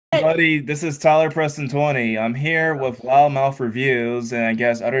Buddy, this is TylerPreston20. I'm here with Loudmouth Reviews and I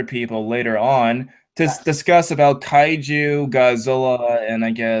guess other people later on to Yes. discuss about Kaiju, Godzilla, and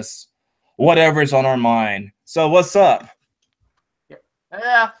I guess whatever's on our mind. So what's up? Yeah,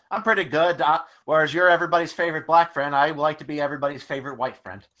 yeah, I'm pretty good. Whereas you're everybody's favorite black friend, I like to be everybody's favorite white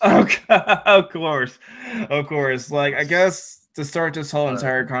friend. Okay, of course, of course. Like I guess to start this whole Right.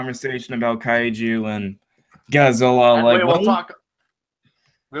 entire conversation about Kaiju and Godzilla, And like we will when talk.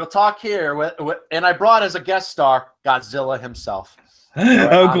 We'll talk here and I brought as a guest star Godzilla himself. All right,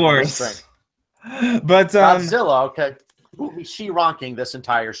 of on this stream. course. But Godzilla, okay, will be she-ronking this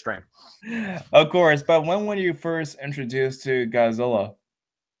entire stream. of course, but when were you first introduced to Godzilla?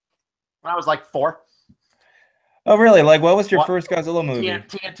 When I was like 4. Oh, really? Like, what was your What first Godzilla movie?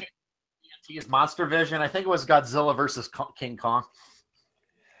 TNT's Monster Vision. I think it was Godzilla versus King Kong.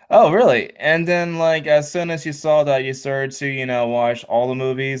 Oh, really? And then, like, as soon as you saw that, you started to, watch all the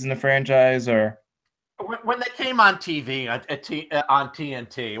movies in the franchise, or? When they came on TV on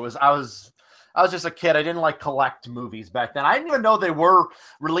TNT, I was just a kid. I didn't like collect movies back then. I didn't even know they were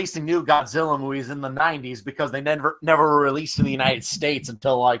releasing new Godzilla movies in the '90s because they never were released in the United States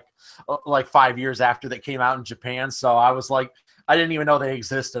until like 5 years after they came out in Japan. So I was like, I didn't even know they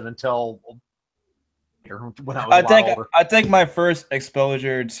existed until when I was I a lot think older. I think my first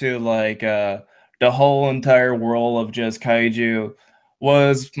exposure to like the whole entire world of just kaiju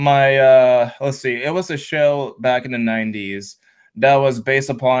was my let's see, it was a show back in the 90s that was based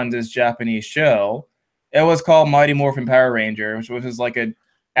upon this Japanese show. It was called Mighty Morphin Power Rangers, which was like a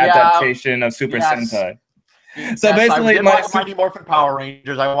Yeah. adaptation of Super Yes. Sentai. So Yes. I basically did watch Mighty Morphin Power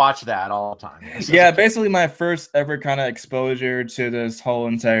Rangers. I watched that all the time. Yes, as a yeah, kid. basically my first ever kind of exposure to this whole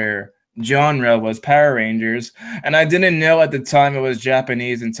entire genre was Power Rangers, and I didn't know at the time it was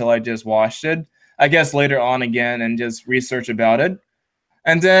Japanese until I just watched it. I guess later on again and just research about it.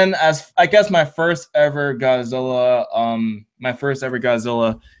 And then as I guess my first ever Godzilla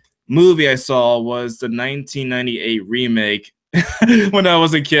movie I saw was the 1998 remake when I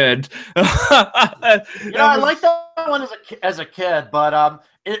was a kid. I That was like that one as a kid, but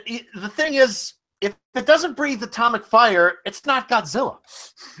the thing is, if it doesn't breathe atomic fire, it's not Godzilla.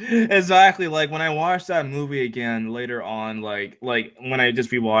 exactly like when I watched that movie again later on, like when I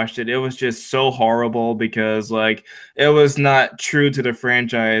just rewatched it, it was just so horrible because like it was not true to the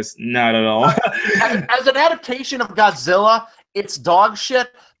franchise, not at all. As an adaptation of Godzilla, it's dog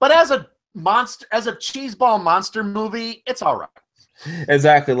shit. But as a cheeseball monster movie, it's all right.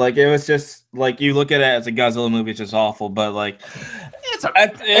 Exactly, like it was just like you look at it as a Godzilla movie, it's just awful, but like It's a,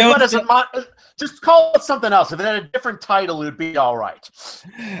 it but was as a just call it something else. If it had a different title, it would be all right.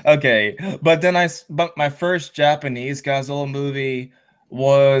 okay, but my first Japanese Godzilla movie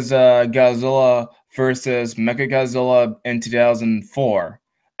was Godzilla versus Mechagodzilla in 2004,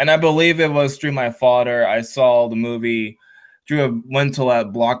 and I believe it was through my father. I saw the movie through a rental at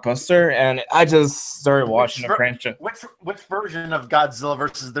Blockbuster, and I just started watching the franchise. Which version of Godzilla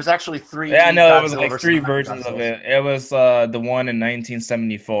versus? There's actually Yeah, I three know it was Godzilla like versus three versions of Mechagodzillas. it. It was the one in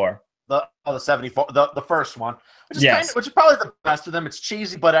 1974. The 74, the first one, Yes. which is probably the best of them. It's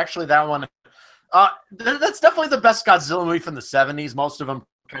cheesy, but actually that one, that's definitely the best Godzilla movie from the 70s. Most of them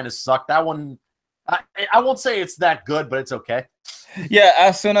kind of suck. That one, I won't say it's that good, but it's okay. Yeah,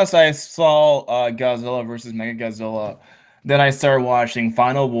 as soon as I saw Godzilla versus Mechagodzilla, then I started watching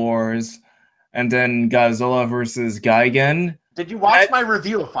Final Wars, and then Godzilla versus Gigan. Did you And watch my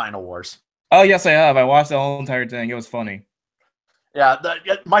review of Final Wars? oh yes, I have. I watched the whole entire thing. It was funny. Yeah,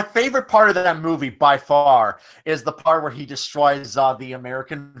 my favorite part of that movie by far is the part where he destroys the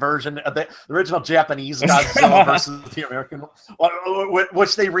American version, the original Japanese Godzilla versus the American,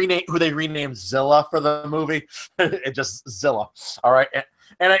 which they renamed Zilla for the movie. It just Zilla. All right,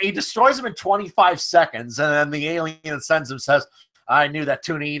 and he destroys him in 25 seconds, and then the alien sends him says, "I knew that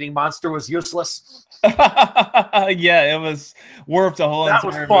tuna-eating monster was useless." Yeah, it was worth the whole That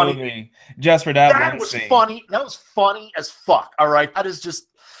was entire funny. movie just for that That one was scene. funny. That was funny as fuck. All right. That is just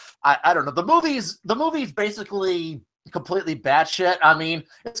I don't know. The movie's basically completely batshit. I mean,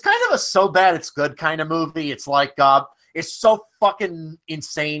 it's kind of a so bad it's good kind of movie. It's like it's so fucking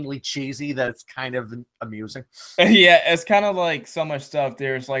insanely cheesy that it's kind of amusing. Yeah, it's kind of like so much stuff.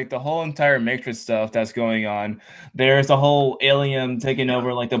 There's like the whole entire Matrix stuff that's going on. There's the whole alien taking Yeah.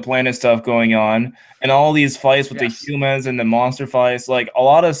 over like the planet stuff going on, and all these fights with the Yes. humans and the monster fights. Like a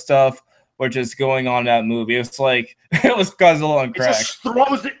lot of stuff were just going on in that movie. It's like it was Godzilla on crack.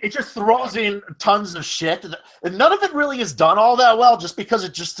 It just throws in tons of shit. And none of it really is done all that well just because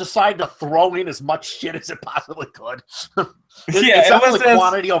it just decided to throw in as much shit as it possibly could. Yeah, It's it was definitely this.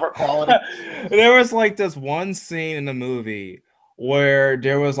 quantity over quality. There was like this one scene in the movie where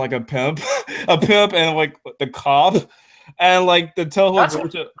there was like a pimp, a pimp, and like the cop, and like the Toho That's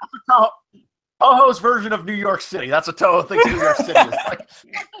version. Toho's version of New York City. That's what Toho thinks New York City is like.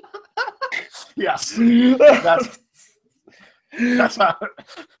 Yes, that's how.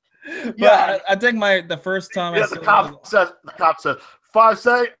 Yeah, I think the first time I saw the cop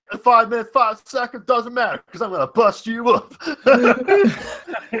said 5 minutes, 5 seconds doesn't matter because I'm gonna bust you up.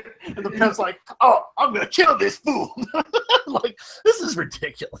 And the pimp's like, oh, I'm gonna kill this fool. Like, this is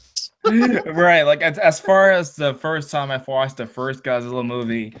ridiculous. Right, like as far as the first time I watched the first Godzilla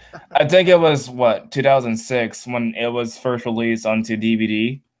movie, I think it was 2006 when it was first released onto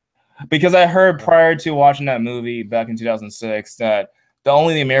DVD. Because I heard prior to watching that movie back in 2006 that the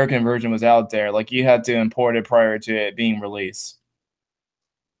American version was out there. Like you had to import it prior to it being released.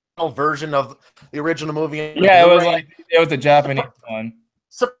 Version of the original movie. Yeah, it was the Japanese one.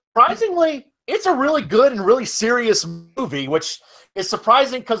 Surprisingly, it's a really good and really serious movie, which is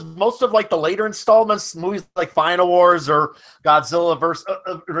surprising because most of like the later installments, movies like Final Wars or Godzilla versus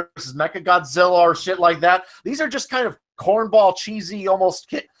Mechagodzilla or shit like that, these are just kind of cornball, cheesy, almost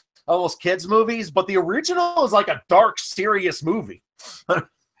kids movies. But the original is like a dark, serious movie.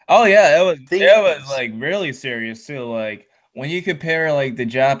 Oh yeah, it was like really serious too. Like when you compare like the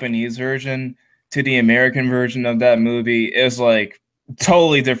Japanese version to the American version of that movie, it's like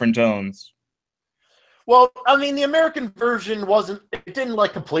totally different tones. Well, I mean, the American version it didn't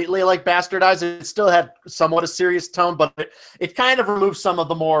like completely like bastardize it. It still had somewhat a serious tone, but it kind of removed some of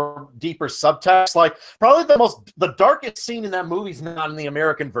the more deeper subtext. Like probably the darkest scene in that movie is not in the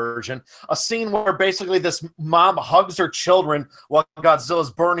American version. A scene where basically this mom hugs her children while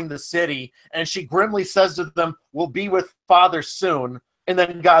Godzilla's burning the city, and she grimly says to them, "We'll be with father soon." And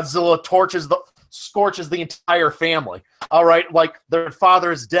then Godzilla scorches the entire family. All right, like their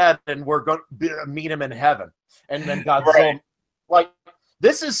father is dead and we're going to meet him in heaven. And then Godzilla, right. Like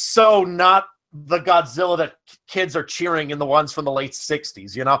this is so not the Godzilla that kids are cheering in the ones from the late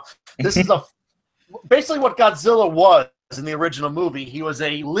 60s, you know? This is basically what Godzilla was in the original movie. He was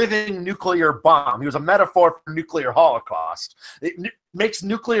a living nuclear bomb. He was a metaphor for nuclear holocaust. It makes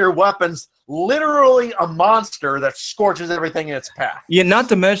nuclear weapons literally a monster that scorches everything in its path. Yeah, not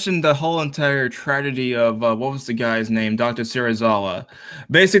to mention the whole entire tragedy of what was the guy's name, Dr. Serizawa.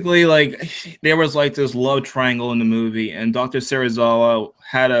 Basically, like there was like this love triangle in the movie, and Dr. Serizawa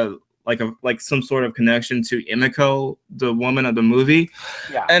had some sort of connection to Emiko, the woman of the movie.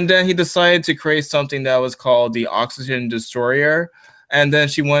 Yeah. And then he decided to create something that was called the Oxygen Destroyer. And then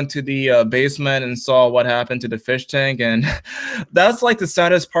she went to the basement and saw what happened to the fish tank. And that's like the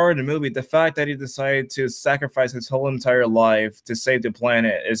saddest part of the movie. The fact that he decided to sacrifice his whole entire life to save the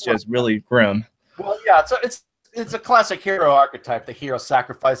planet is just really grim. Well, yeah, it's a classic hero archetype. The hero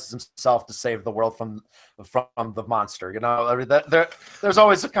sacrifices himself to save the world from the monster. You know, I mean, there's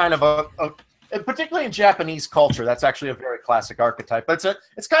always a kind of particularly in Japanese culture, that's actually a very classic archetype. But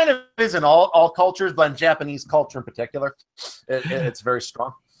it's kind of is in all cultures, but in Japanese culture in particular, it's very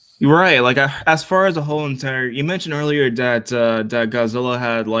strong. Right, like as far as the whole entire, you mentioned earlier that that Godzilla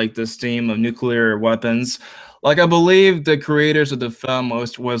had like this theme of nuclear weapons. Like I believe the creators of the film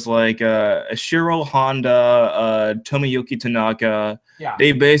was like Shiro Honda, Tomoyuki Tanaka. Yeah.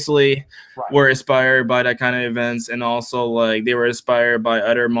 They basically were inspired by that kind of events, and also like they were inspired by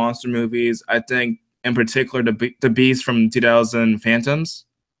other monster movies. I think in particular the Beast from 2000 Phantoms,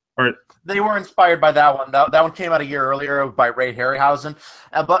 or they were inspired by that one. That one came out a year earlier by Ray Harryhausen.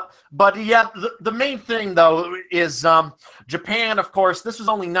 But yeah, the main thing though is Japan. Of course, this was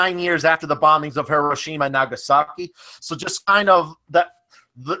only 9 years after the bombings of Hiroshima and Nagasaki. So just kind of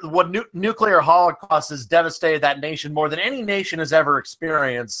nuclear holocaust has devastated that nation more than any nation has ever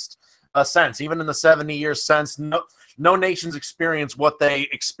experienced since. Even in the 70 years since, no nation's experienced what they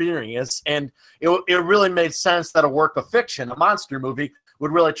experienced, and it really made sense that a work of fiction, a monster movie,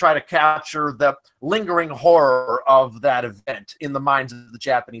 would really try to capture the lingering horror of that event in the minds of the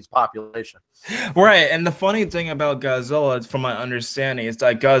Japanese population. Right, and the funny thing about Godzilla, from my understanding, is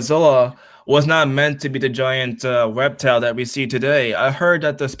that Godzilla was not meant to be the giant reptile that we see today. I heard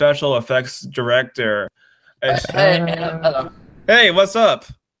that the special effects director... Hey, what's up?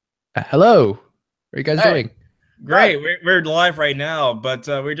 Hello. What are you guys doing? Great, we're live right now, but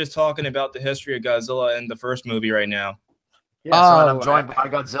we're just talking about the history of Godzilla in the first movie right now. Yeah, so I'm joined by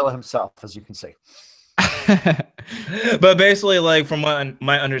Godzilla himself, as you can see. But basically, like from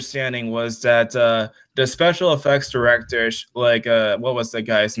my understanding was that the special effects director, like what was the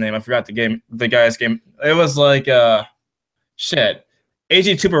guy's name? I forgot the guy's name. It was like shit.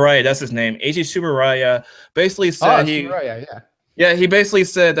 Eiji Tsuburaya, that's his name. Eiji Tsuburaya basically said he basically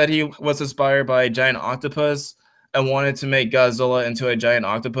said that he was inspired by a giant octopus. and wanted to make Godzilla into a giant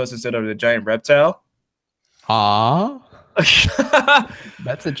octopus instead of a giant reptile. Ah,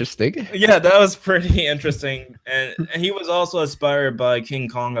 that's interesting. Yeah, that was pretty interesting. And he was also inspired by King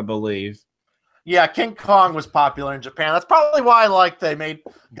Kong, I believe. Yeah, King Kong was popular in Japan. That's probably why they made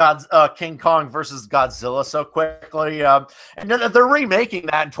King Kong versus Godzilla so quickly. And they're remaking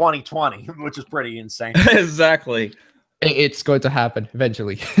that in 2020, which is pretty insane. Exactly. It's going to happen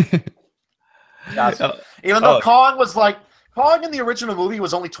eventually. Even though Kong in the original movie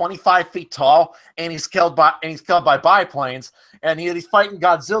was only 25 feet tall, and he's killed by biplanes, and he's fighting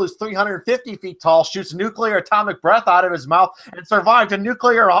Godzilla, who's 350 feet tall, shoots nuclear atomic breath out of his mouth, and survived a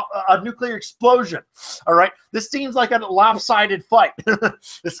nuclear explosion. All right, this seems like a lopsided fight. All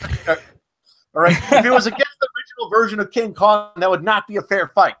right, if it was against the original version of King Kong, that would not be a fair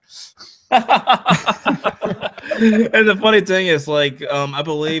fight. And the funny thing is, I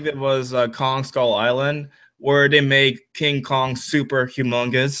believe it was Kong Skull Island, where they make King Kong super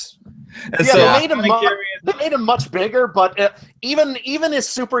humongous. And yeah, they made him much bigger, but even his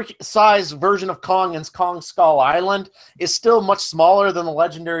super-sized version of Kong in Kong Skull Island is still much smaller than the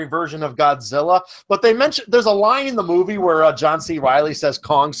legendary version of Godzilla. But they mentioned there's a line in the movie where John C. Reilly says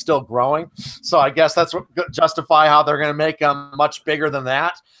Kong's still growing, so I guess that's what justify how they're going to make him much bigger than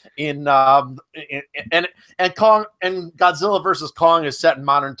that. And Kong and Godzilla versus Kong is set in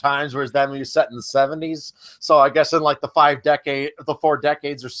modern times, whereas that movie is set in the 70s. So I guess in like the 4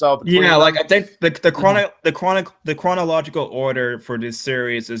 decades or so. Yeah, like I think the chronological order for this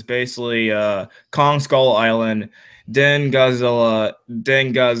series is basically Kong Skull Island, then Godzilla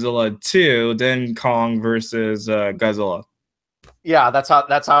 2, then Kong versus Godzilla. Yeah, that's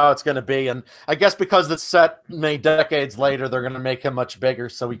how it's going to be, and I guess because it's set many decades later, they're going to make him much bigger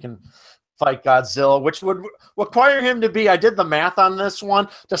so he can fight Godzilla, which would require him to be. I did the math on this one.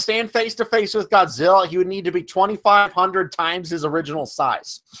 To stand face to face with Godzilla, he would need to be 2,500 times his original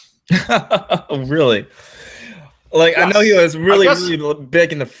size. Really? Like, yes. I know he was really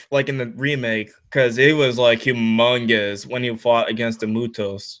big in the remake because it was like humongous when he fought against the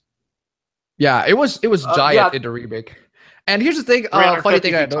Mutos. Yeah, it was giant in the remake. And here's the thing, funny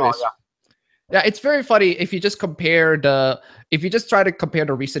thing I noticed. Yeah, it's very funny if you just try to compare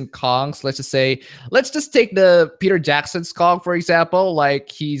the recent Kongs. Let's just take the Peter Jackson's Kong, for example. Like,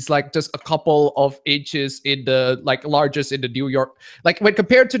 he's like just a couple of inches in the largest in the New York. Like, when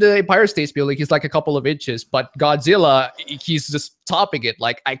compared to the Empire State Building, he's like a couple of inches. But Godzilla, he's just topping it.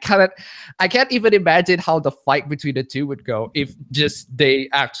 Like, I can't even imagine how the fight between the two would go if just they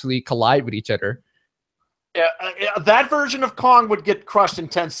actually collide with each other. Yeah, that version of Kong would get crushed in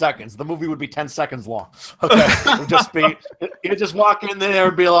 10 seconds. The movie would be 10 seconds long. Okay, you'd just walk in there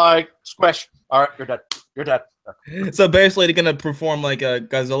and be like, squish. All right, you're dead. You're dead. So basically, they're gonna perform like a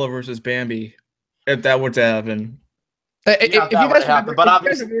Godzilla versus Bambi, if that were to happen. If you guys remember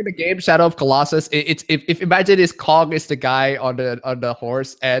the game Shadow of Colossus, if imagine this Kong is the guy on the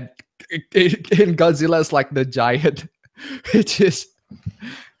horse and Godzilla is like the giant. It's just.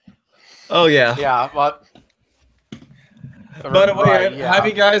 Oh yeah. Yeah, but. By the way, have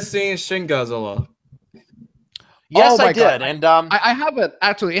you guys seen Shin Godzilla? Yes, I did, and I haven't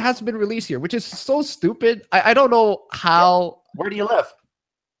actually. It hasn't been released here, which is so stupid. I don't know how. Where do you live?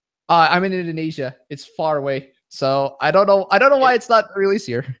 I'm in Indonesia. It's far away, so I don't know. I don't know why it's not released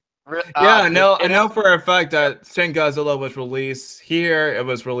here. Yeah, I know for a fact that Shin Godzilla was released here. It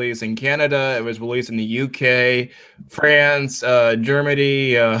was released in Canada. It was released in the UK, France,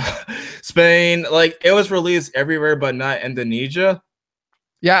 Germany, Spain. Like, it was released everywhere, but not Indonesia.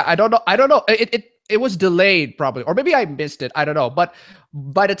 Yeah, I don't know. It was delayed probably, or maybe I missed it. I don't know. But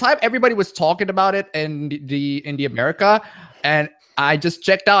by the time everybody was talking about it in the America, and I just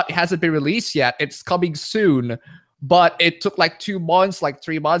checked out, it hasn't been released yet. It's coming soon. But it took like 2 months, like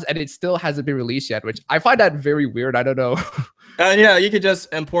 3 months, and it still hasn't been released yet, which I find that very weird. I don't know. Yeah, you could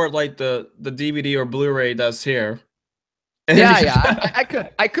just import like the DVD or Blu-ray that's here. Yeah,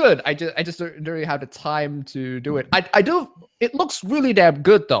 I could. I just don't really have the time to do it. I do. It looks really damn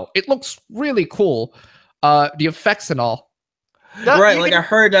good though. It looks really cool. The effects and all. Right, like I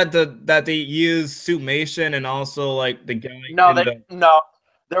heard that they use suitmation and also like the guy. No.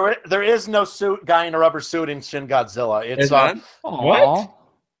 There is no guy in a rubber suit in Shin Godzilla. It's what?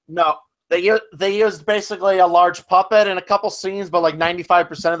 No, they used basically a large puppet in a couple scenes, but like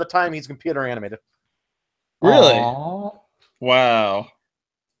 95% of the time he's computer animated. Really? Aww. Wow.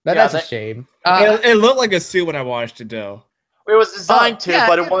 That's a shame. It looked like a suit when I watched it though. It was designed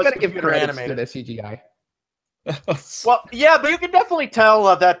but it was computer computer animated. To the CGI. Well, yeah, but you can definitely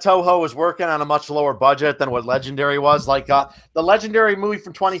tell that Toho was working on a much lower budget than what Legendary was. Like the Legendary movie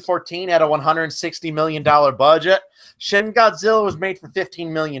from 2014 had a $160 million budget. Shin Godzilla was made for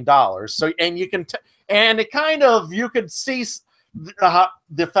 $15 million. So, and you can, and it kind of, you could see the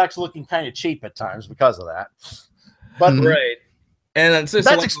effects looking kind of cheap at times because of that. But right, and that's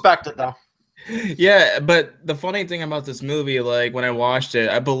like, expected though. Yeah, but the funny thing about this movie, like when I watched it,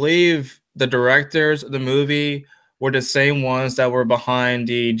 I believe the directors of the movie were the same ones that were behind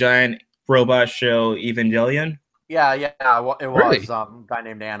the giant robot show Evangelion. Yeah, it was a guy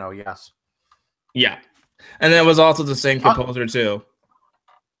named Anno, yes. Yeah, and it was also the same composer too.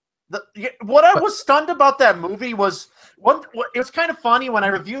 What I was stunned about that movie was it was kind of funny when I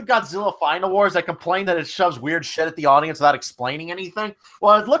reviewed Godzilla Final Wars. I complained that it shoves weird shit at the audience without explaining anything.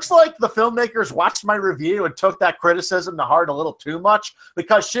 Well, it looks like the filmmakers watched my review and took that criticism to heart a little too much,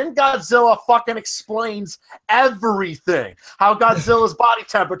 because Shin Godzilla fucking explains everything. How Godzilla's body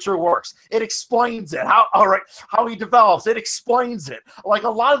temperature works. It explains it. How he develops. It explains it. Like a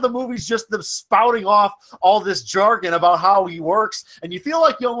lot of the movies, just them spouting off all this jargon about how he works, and you feel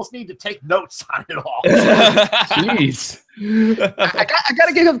like you almost need to take notes on it all. Jeez. I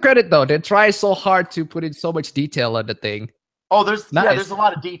gotta give them credit though. They try so hard to put in so much detail on the thing. Oh, there's a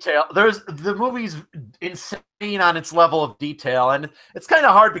lot of detail. The movie's insane on its level of detail, and it's kind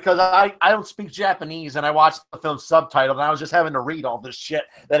of hard because I don't speak Japanese, and I watched the film subtitled, and I was just having to read all this shit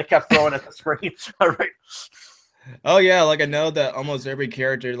that it kept throwing at the screen. All right. Oh yeah, like I know that almost every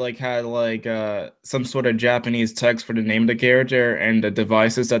character like had like some sort of Japanese text for the name of the character and the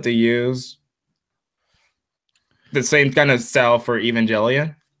devices that they use. The same kind of style for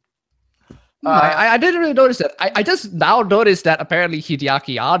Evangelion. I didn't really notice that. I just now noticed that apparently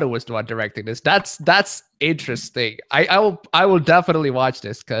Hideaki Anno was the one directing this. That's interesting. I will definitely watch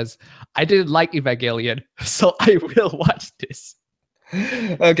this because I didn't like Evangelion, so I will watch this.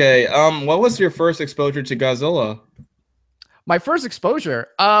 Okay. What was your first exposure to Godzilla? My first exposure,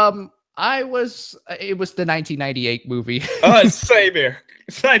 it was the 1998 movie. Oh, same here.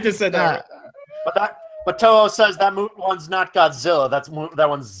 I just said that. But Toho says that one's not Godzilla. That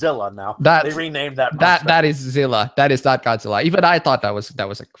one's Zilla now. They renamed that. That is Zilla. That is not Godzilla. Even I thought that was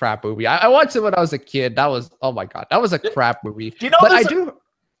a crap movie. I watched it when I was a kid. That was, oh my god, that was a crap movie. Do you know? But I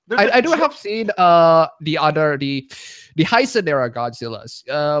do have seen the Heisen era Godzillas.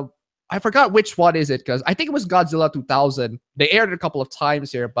 I forgot which one is it, because I think it was Godzilla 2000. They aired it a couple of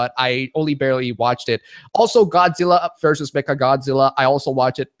times here, but I only barely watched it. Also, Godzilla versus Mechagodzilla. I also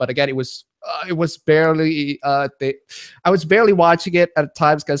watched it, but again, it was barely. I was barely watching it at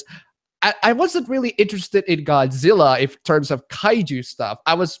times because I wasn't really interested in Godzilla in terms of kaiju stuff.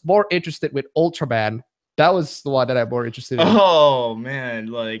 I was more interested with Ultraman. That was the one that I'm more interested in. Oh man,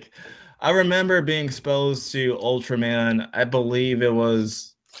 like I remember being exposed to Ultraman. I believe it was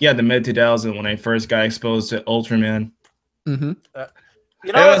the mid-2000s when I first got exposed to Ultraman. Mm-hmm.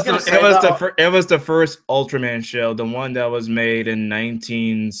 It was the first Ultraman show, the one that was made in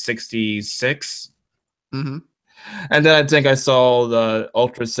 1966. Mm-hmm. And then I think I saw the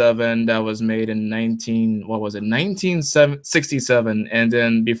Ultra 7 that was made in 1967, and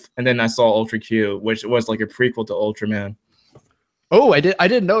then I saw Ultra Q, which was like a prequel to Ultraman. Oh, I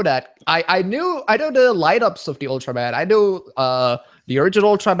didn't know that. I know the lineups of the Ultraman. I know the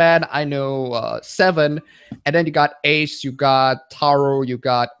original Ultraman. I know 7, and then you got Ace, you got Taro, you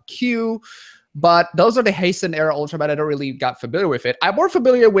got Q. But those are the Heisen era Ultraman. I don't really got familiar with it. I'm more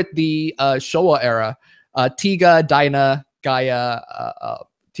familiar with the Showa era. Tiga, Dyna, Gaia,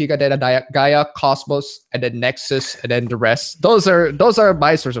 Gaia, Cosmos, and then Nexus, and then the rest. Those are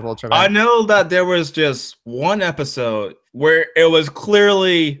my source of Ultraman. I know that there was just one episode where it was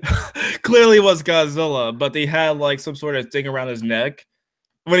clearly was Godzilla, but they had like some sort of thing around his neck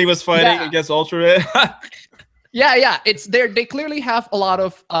when he was fighting against Ultraman. Yeah, it's there. They clearly have a lot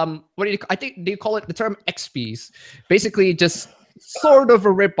of I think they call it the term XPs. Basically, just sort of a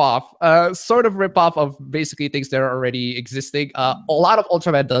ripoff of basically things that are already existing. A lot of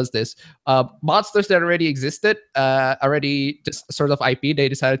Ultraman does this. Monsters that already existed, already just sort of IP, they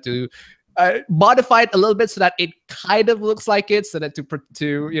decided to modify it a little bit so that it kind of looks like it, so that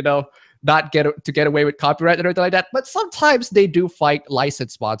to not get away with copyright and everything like that. But sometimes they do fight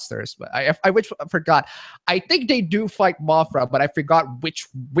licensed monsters. But I forgot. I think they do fight Mothra, but I forgot which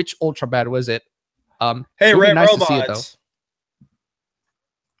Ultraman was it. Hey, Red nice Robots. to see it, though.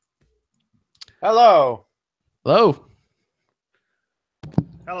 Hello.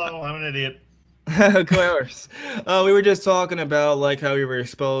 Hello, I'm an idiot. Of course. We were just talking about like how we were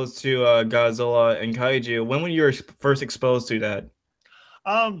exposed to Godzilla and Kaiju. When were you first exposed to that?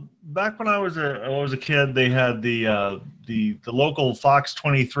 Back when I was a kid, they had the local Fox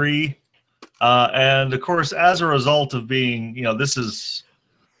 23, and of course, as a result of being, this is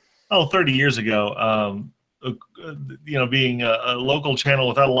 30 years ago, being a local channel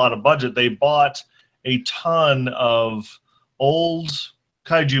without a lot of budget, they bought a ton of old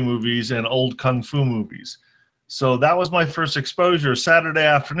kaiju movies and old kung fu movies. So that was my first exposure. Saturday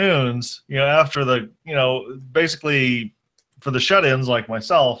afternoons, after the, basically for the shut-ins like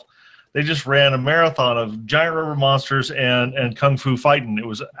myself, they just ran a marathon of giant rubber monsters and kung fu fighting. It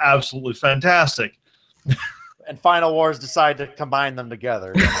was absolutely fantastic. And Final Wars decided to combine them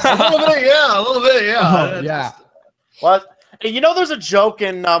together. A little bit, yeah. Yeah. Well, there's a joke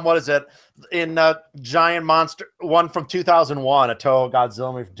in what is it? In Giant Monster, one from 2001, a Toho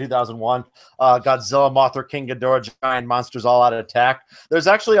Godzilla movie from 2001, Godzilla, Mothra, King Ghidorah, Giant Monsters All Out Attack. There's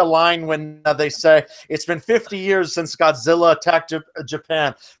actually a line when they say, it's been 50 years since Godzilla attacked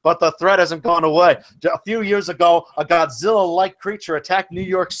Japan, but the threat hasn't gone away. A few years ago, a Godzilla-like creature attacked New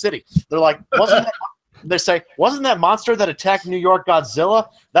York City. They're like, they say, wasn't that monster that attacked New York Godzilla?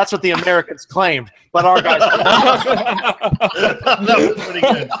 That's what the Americans claimed, but our guys... That was pretty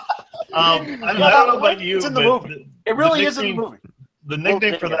good. I don't know about you, it's in the movie. It really is in the movie. The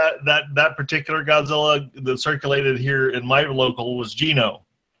nickname for that particular Godzilla that circulated here in my local was Gino.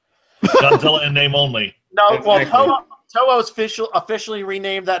 Godzilla in name only. No, well, Toho's officially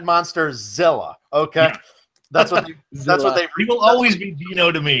renamed that monster Zilla. Okay, Yeah. That's what they. He will always be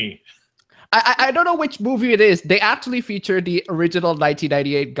Gino to me. I don't know which movie it is. They actually featured the original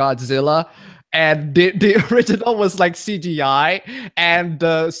 1998 Godzilla, and the original was like CGI, and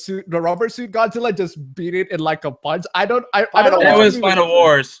the rubber suit Godzilla just beat it in like a punch. I don't know. It was Final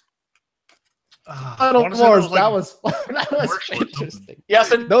Wars. Final Wars. That was interesting.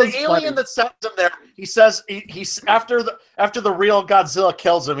 Yes, and the alien that sends him there, he says he's after the real Godzilla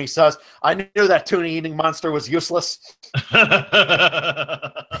kills him. He says, "I knew that tuna-eating monster was useless."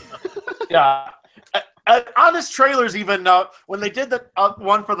 Yeah. Honest trailers, even when they did the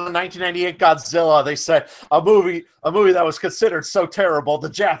one for the 1998 Godzilla, they said a movie that was considered so terrible, the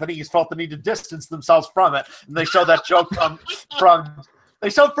Japanese felt the need to distance themselves from it, and they showed that joke from they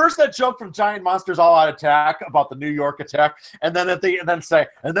showed first that joke from Giant Monsters All Out Attack about the New York attack, and then and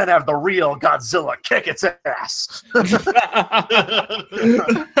then have the real Godzilla kick its ass.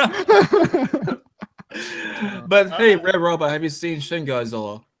 But hey, Red Robot, have you seen Shin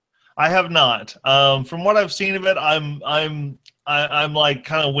Godzilla? I have not. From what I've seen of it, I'm like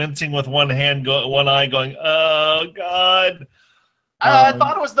kind of wincing with one eye, going, "Oh God!" I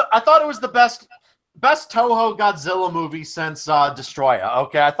thought it was the best Toho Godzilla movie since Destroya.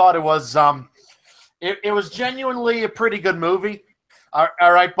 Okay, I thought it was it was genuinely a pretty good movie. All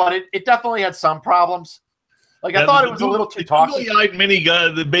right, but it definitely had some problems. Like I thought it was a little too talky.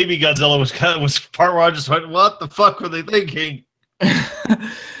 The baby Godzilla was part where I just went, "What the fuck were they thinking?"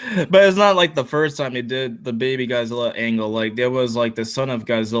 But it's not like the first time they did the baby Godzilla angle. Like there was like the son of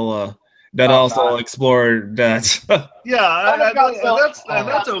Godzilla that also explored that. Yeah,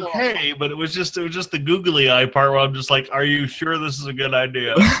 that's okay. But it was just the googly eye part where I'm just like, "Are you sure this is a good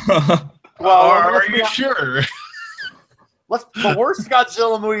idea?" Well, are you sure? The worst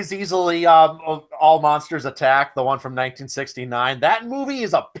Godzilla movie is easily All Monsters Attack, the one from 1969. That movie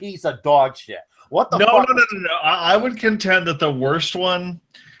is a piece of dog shit. What the fuck? No. I would contend that the worst one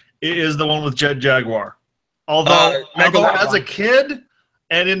is the one with Jet Jaguar. Although as a kid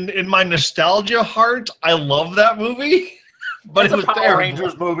and in my nostalgia heart, I love that movie. But it was a Power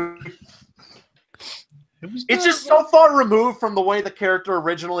Rangers movie. It's just so far removed from the way the character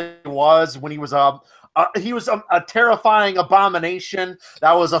originally was when he was a terrifying abomination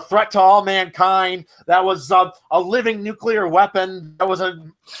that was a threat to all mankind. That was a living nuclear weapon. That was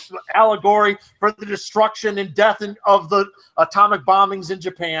an allegory for the destruction and death of the atomic bombings in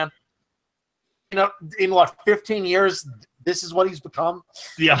Japan. In what, 15 years, this is what he's become?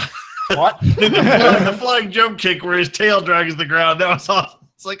 Yeah. What? the flying jump kick where his tail drags the ground. That was awesome.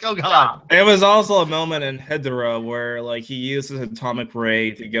 It's like, oh God. It was also a moment in Hedorah where like he uses atomic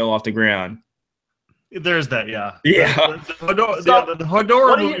ray to go off the ground. There's that, yeah. Yeah. The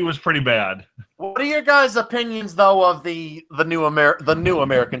Hedorah movie was pretty bad. What are your guys' opinions though of the new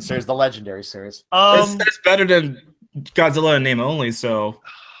American series, the Legendary series? It's better than Godzilla in name only, so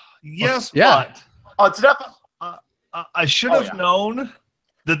yes, yeah. But it's definitely. I should have known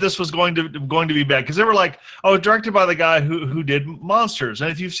that this was going to be bad because they were like, "Oh, directed by the guy who did Monsters," and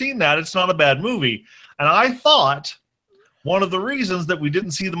if you've seen that, it's not a bad movie. And I thought one of the reasons that we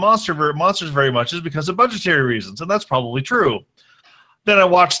didn't see the Monsters very much is because of budgetary reasons, and that's probably true. Then I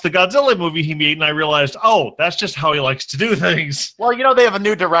watched the Godzilla movie he made, and I realized, oh, that's just how he likes to do things. Well, you know, they have a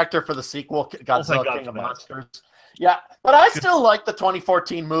new director for the sequel, Godzilla King of Monsters. Yeah, but I still like the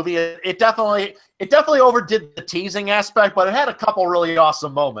 2014 movie. It definitely overdid the teasing aspect, but it had a couple really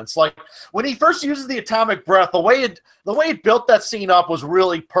awesome moments. Like when he first uses the atomic breath, the way it built that scene up was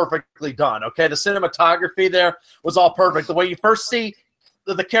really perfectly done. Okay, the cinematography there was all perfect. The way you first see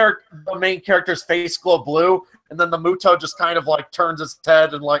the main character's face glow blue, and then the Muto just kind of like turns its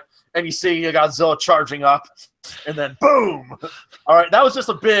head and you see Godzilla charging up, and then boom! All right, that was just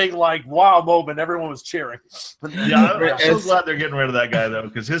a big like wow moment. Everyone was cheering. Yeah, I'm so glad they're getting rid of that guy though,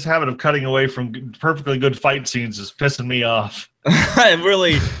 because his habit of cutting away from perfectly good fight scenes is pissing me off. I'm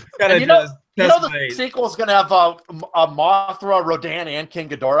really kind of just. You know the sequel is going to have a Mothra, Rodan, and King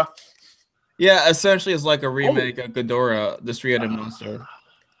Ghidorah. Yeah, essentially, it's like a remake of Ghidorah, the three-headed monster.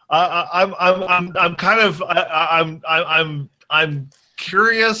 I'm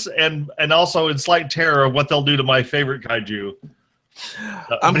curious and also in slight terror of what they'll do to my favorite kaiju.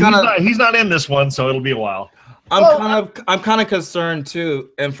 He's not in this one, so it'll be a while. I'm kind of concerned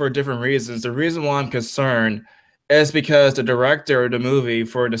too, and for different reasons. The reason why I'm concerned is because the director of the movie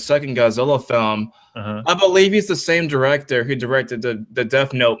for the second Godzilla film, I believe he's the same director who directed the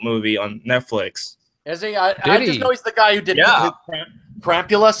Death Note movie on Netflix. Is he? I just know he's the guy who did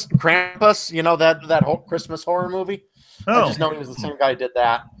Krampus, you know, that whole Christmas horror movie. I just know he was the same guy who did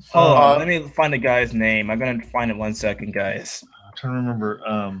that. Let me find the guy's name. I'm going to find it 1 second, guys. I'm trying to remember.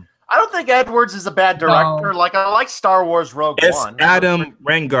 I don't think Edwards is a bad director. Like, I like Star Wars Rogue One. It's Adam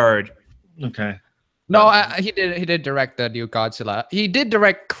Wingard. Okay. No, he did direct the new Godzilla. He did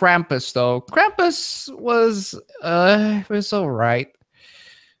direct Krampus though. Krampus was all right.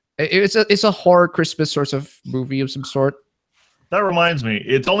 It's a horror Christmas sort of movie of some sort. That reminds me,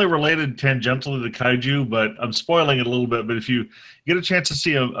 it's only related tangentially to kaiju, but I'm spoiling it a little bit. But if you get a chance to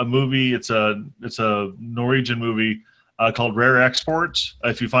see a movie, it's a Norwegian movie called Rare Exports.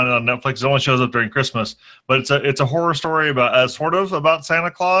 If you find it on Netflix, it only shows up during Christmas. But it's a horror story about about Santa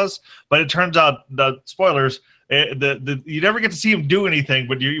Claus. But it turns out, spoilers, you never get to see him do anything.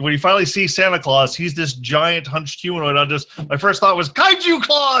 But when you finally see Santa Claus, he's this giant hunched humanoid. My first thought was Kaiju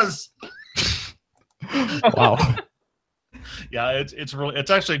Claus. Wow. Yeah,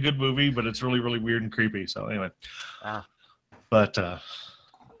 it's actually a good movie, but it's really, really weird and creepy. So anyway, but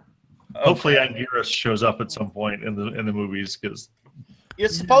hopefully Anguirus shows up at some point in the movies, because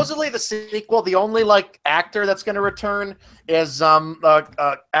supposedly the sequel, the only like actor that's going to return is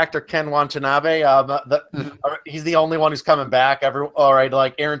actor Ken Watanabe. He's the only one who's coming back. All right,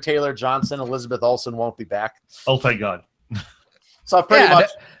 like Aaron Taylor Johnson, Elizabeth Olsen won't be back. Oh, thank God. So pretty much.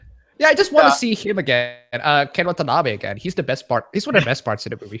 Yeah, I just want to see him again. Ken Watanabe again. He's the best part. He's one of the best parts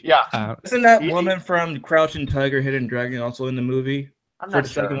of the movie. Yeah. Isn't that woman from Crouching Tiger, Hidden Dragon also in the movie? I'm not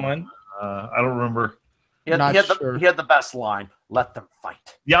sure. Second one? I don't remember. He had the best line. Let them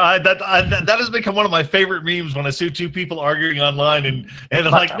fight. Yeah, that has become one of my favorite memes when I see two people arguing online and they're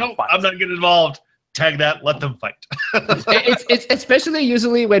like, no, I'm not getting involved. Tag that, let them fight. it's especially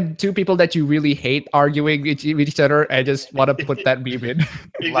usually when two people that you really hate arguing with each other and just want to put that meme in.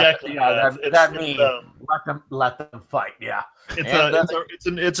 Exactly. That meme. Let them fight. Yeah.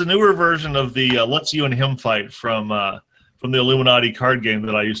 It's a newer version of the Let's You and Him fight from the Illuminati card game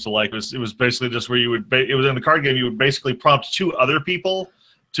that I used to like. It was basically just where it was in the card game, you would basically prompt two other people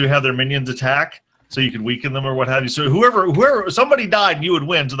to have their minions attack, so you could weaken them or what have you. So whoever somebody died, and you would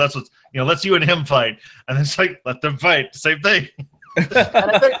win. So that's what Let's You and Him fight, and it's like let them fight. Same thing.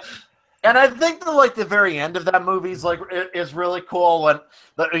 And I think that the very end of that movie is really cool when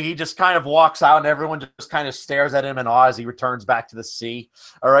he just kind of walks out and everyone just kind of stares at him in awe as he returns back to the sea.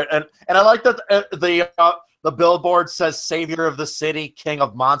 All right, and I like that the billboard says "Savior of the City, King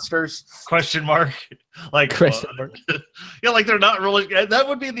of Monsters?" Question mark. Question mark. Yeah, like they're not really. That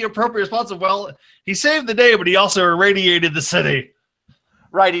would be the appropriate response. Well, he saved the day, but he also irradiated the city.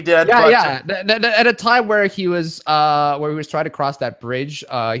 Right, he did. Yeah. At a time where he was trying to cross that bridge,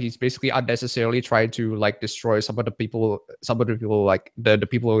 he's basically unnecessarily trying to destroy some of the people like the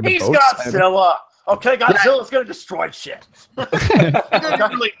people in the boats. He's Godzilla. Okay, Godzilla's gonna destroy shit. I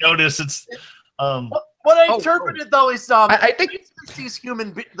didn't really notice. It's What I interpreted though is I think he sees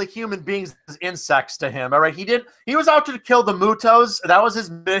the human beings as insects to him. All right, he was out to kill the Mutos. That was his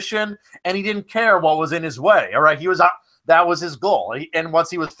mission, and he didn't care what was in his way. All right, he was out. That was his goal. And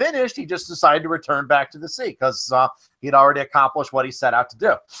once he was finished, he just decided to return back to the sea because he'd already accomplished what he set out to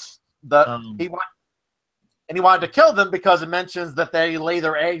do. He wanted to kill them because it mentions that they lay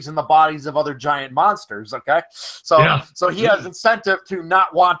their eggs in the bodies of other giant monsters. Okay, so he has incentive to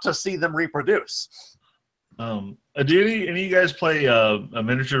not want to see them reproduce. Do any of you guys play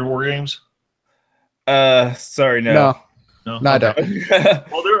miniature war games? Sorry, no. No, I don't.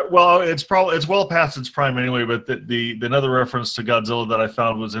 Well, it's well past its prime anyway. But the another reference to Godzilla that I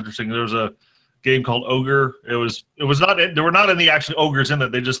found was interesting. There was a game called Ogre. It was not. There were not any actually ogres in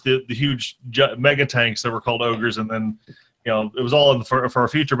it. They just the huge mega tanks that were called ogres, and then it was all for our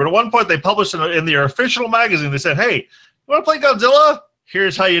future. But at one point, they published in their official magazine. They said, "Hey, you want to play Godzilla?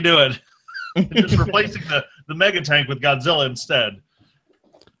 Here's how you do it." Just replacing the mega tank with Godzilla instead.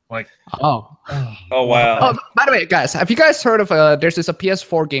 Like, oh wow. Oh, by the way, guys, have you guys heard of there's a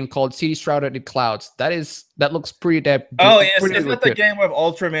PS4 game called City Shrouded in Clouds? That looks pretty damn. Oh yes, is that the game with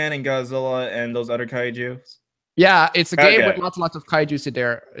Ultraman and Godzilla and those other kaiju? Yeah, it's a game with lots of kaijus in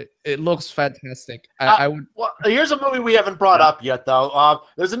there. It looks fantastic. I would. Well, here's a movie we haven't brought up yet, though.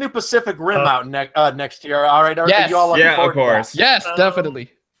 There's a new Pacific Rim out next year. All right, yes. You all looking yeah, forward of course. to that? Yes,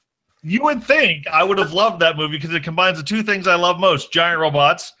 definitely. You would think I would have loved that movie because it combines the two things I love most: giant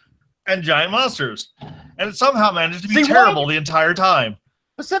robots and giant monsters, and it somehow managed to be terrible the entire time.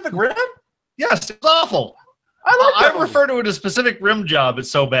 Pacific Rim? Yes, it's awful. I refer to it as Pacific Rim job.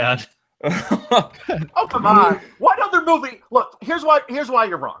 It's so bad. Oh, come on. What other movie? Look, here's why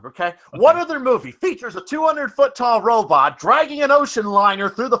you're wrong, okay? What other movie features a 200-foot tall robot dragging an ocean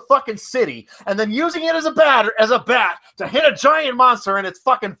liner through the fucking city and then using it as a bat to hit a giant monster in its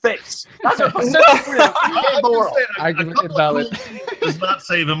fucking face? That's a Pacific Rim in the world. Argument valid. Does not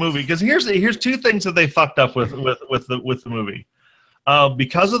save a movie because here's two things that they fucked up with the movie.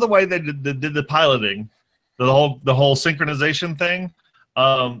 Because of the way they did the piloting, the whole synchronization thing.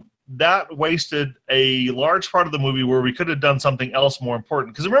 That wasted a large part of the movie where we could have done something else more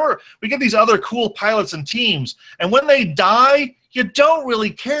important. Because remember, we get these other cool pilots and teams, and when they die, you don't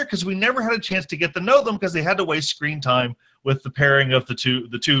really care because we never had a chance to get to know them because they had to waste screen time with the pairing of the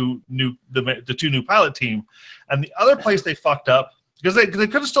two new pilot team. And the other place they fucked up because they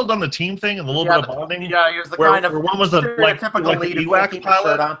could have still done the team thing and a little bit of bonding. Yeah, here's the where kind of one was the typical lead EWAC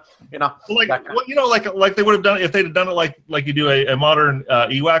pilot. On, like they would have done if they'd have done it like you do a modern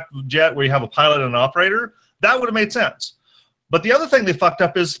EWAC jet where you have a pilot and an operator. That would have made sense. But the other thing they fucked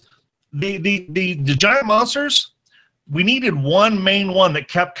up is the giant monsters. We needed one main one that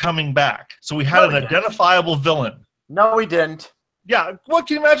kept coming back, so we had an identifiable villain. No, we didn't. Yeah, what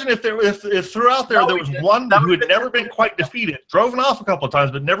can you imagine if throughout there was one who had never been quite defeated, driven off a couple of times,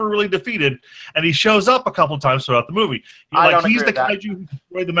 but never really defeated, and he shows up a couple of times throughout the movie. He's the kaiju who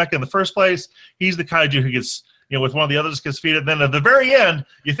destroyed the mecha in the first place. He's the kaiju who gets, with one of the others gets defeated. Then at the very end,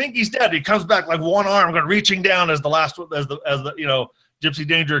 you think he's dead. He comes back like one arm, reaching down as the Gypsy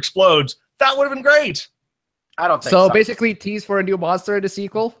Danger explodes. That would have been great. I don't think so. So basically, tease for a new monster in the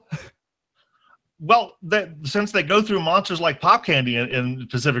sequel. Well, since they go through monsters like Pop Candy in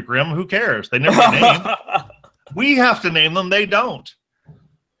Pacific Rim, who cares? They never name. We have to name them. They don't.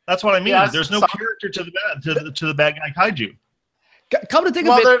 That's what I mean. Yes, there's no character to the bad guy kaiju. Come to think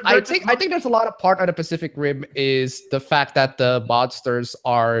of it, I think there's a lot of part of the Pacific Rim is the fact that the monsters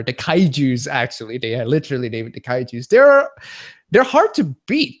are the kaijus. Actually, they are literally named the kaijus. They're hard to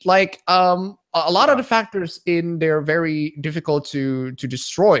beat. Like a lot of the factors in there are very difficult to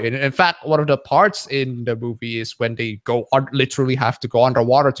destroy. And in fact, one of the parts in the movie is when they literally have to go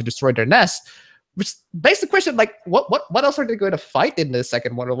underwater to destroy their nest. Which begs the question, like, what else are they going to fight in the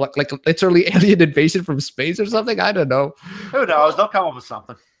second one? Like literally alien invasion from space or something? I don't know. Who knows? They'll come up with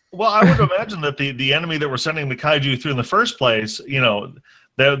something. Well, I would imagine that the enemy that we're sending the kaiju through in the first place, they'll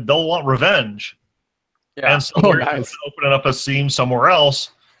want revenge. Yeah. And so we're going to open it up a seam somewhere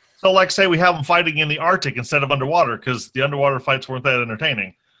else. So, like, say we have them fighting in the Arctic instead of underwater because the underwater fights weren't that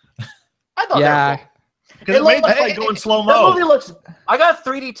entertaining. I thought that was cool. Because it made the fight go in slow mo. Movie looks. I got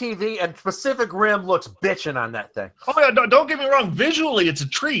 3D TV, and Pacific Rim looks bitching on that thing. Oh yeah, don't get me wrong. Visually, it's a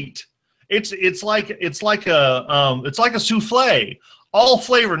treat. It's like a souffle. All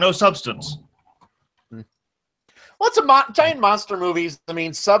flavor, no substance. Well, it's giant monster movies. I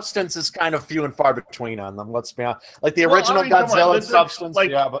mean, substance is kind of few and far between on them. Let's be honest. Like the original Godzilla substance.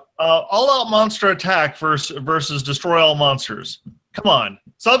 Like, yeah, but all-out monster attack versus destroy all monsters. Come on,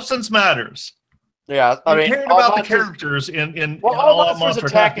 substance matters. Yeah, I mean, cared about the characters in all-out monster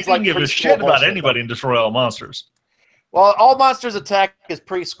attack. You didn't give a shit about anybody in destroy all monsters. Well, all monsters attack is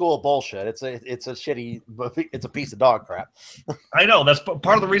preschool bullshit. It's a shitty. It's a piece of dog crap. I know that's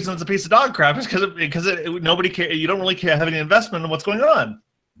part of the reason it's a piece of dog crap is because nobody care. You don't really have any investment in what's going on.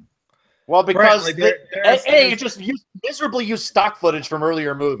 Well, because you just miserably used stock footage from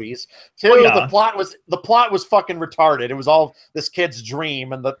earlier movies. Two, the plot was fucking retarded. It was all this kid's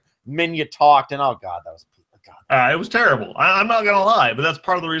dream, and the Minya talked, and oh god, that was it was terrible. I'm not gonna lie, but that's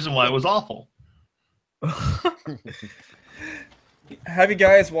part of the reason why it was awful. Have you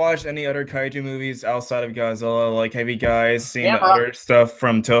guys watched any other kaiju movies outside of Godzilla? Like, have you guys seen the other stuff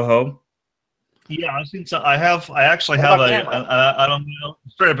from Toho? Yeah, I've seen some. I actually have I don't know.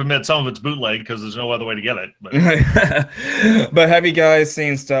 Straight up admit some of it's bootleg because there's no other way to get it. But, but have you guys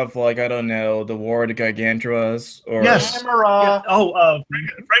seen stuff like, I don't know, The War of the Gargantuas? Or yes. Yeah. Oh,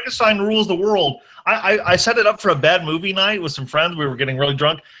 Frankenstein Rules the World. I set it up for a bad movie night with some friends. We were getting really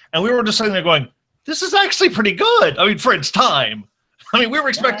drunk, and we were just sitting there going, "This is actually pretty good." I mean, for its time. I mean, we were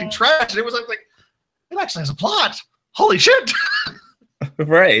expecting trash, and it was like it actually has a plot. Holy shit!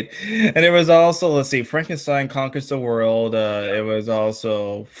 Right. And it was also, let's see, Frankenstein Conquers the World. It was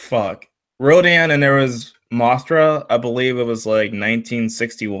also Rodan, and there was Mothra. I believe it was like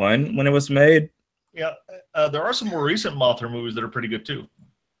 1961 when it was made. Yeah, there are some more recent Mothra movies that are pretty good too.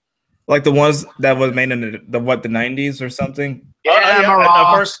 Like the ones that was made in the 90s or something.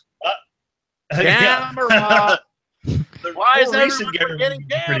 Gamera. Why is everyone forgetting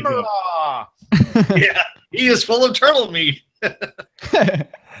Gamera? Yeah, he is full of turtle meat. The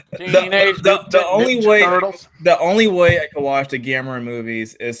only way I can watch the Gamera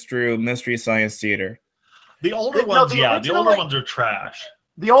movies is through Mystery Science Theater. The older ones, the older ones are trash.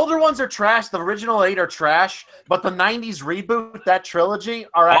 The older ones are trash. The original 8 are trash, but the 90s reboot, that trilogy,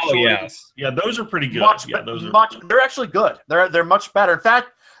 are actually yeah, those are pretty good. They're actually good. They're much better. In fact,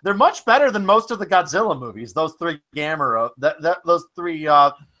 they're much better than most of the Godzilla movies. Those three Gamera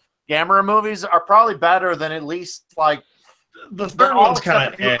Gamera movies are probably better than at least like the third one's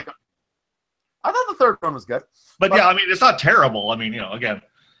kind of. I thought the third one was good, but yeah, I mean it's not terrible. I mean, again.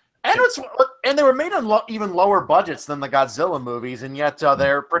 And they were made on even lower budgets than the Godzilla movies, and yet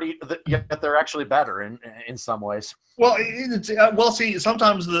they're actually better in some ways. Well, see,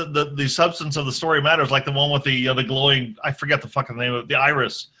 sometimes the substance of the story matters. Like the one with the glowing, I forget the fucking name of the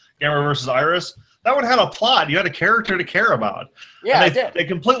Iris, Gamera versus Iris. That one had a plot. You had a character to care about. Yeah, they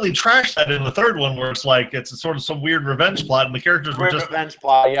completely trashed that in the third one, where it's like it's sort of some weird revenge plot, and the characters were just revenge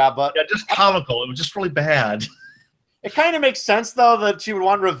plot. Yeah, but just comical. It was just really bad. It kind of makes sense, though, that she would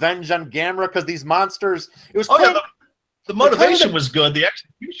want revenge on Gamera because these monsters. It was the motivation was good. The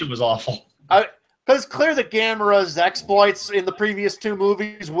execution was awful. Because it's clear that Gamera's exploits in the previous 2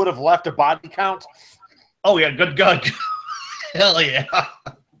 movies would have left a body count. Oh yeah, good God, hell yeah!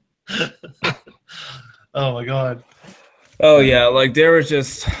 Oh my God. Oh yeah, like there was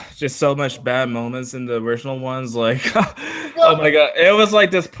just so much bad moments in the original ones. Like, oh my God, it was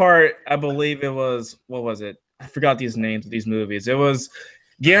like this part. I believe it was, what was it? I forgot these names of these movies. It was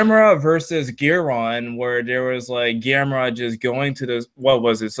Gamera versus Giron, where there was like Gamera just going to this, what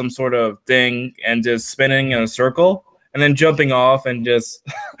was it, some sort of thing, and just spinning in a circle, and then jumping off and just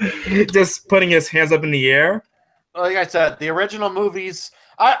just putting his hands up in the air. Like I said, the original movies.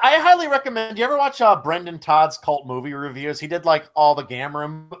 I highly recommend. You ever watch Brendan Todd's cult movie reviews? He did like all the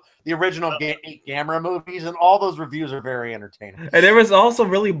original 8 Gamera movies, and all those reviews are very entertaining. And it was also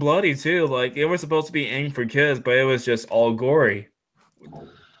really bloody too. Like it was supposed to be aimed for kids, but it was just all gory.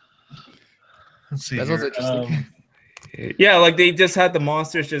 Let's see. That was interesting. Yeah, like they just had the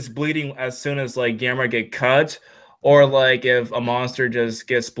monsters just bleeding as soon as like Gamera get cut, or like if a monster just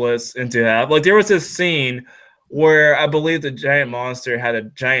gets split into half. Like there was this scene where I believe the giant monster had a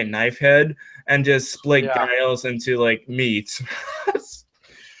giant knife head and just split Giles into like meat.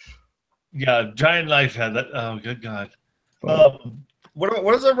 Yeah, giant knife head. Oh, good God. What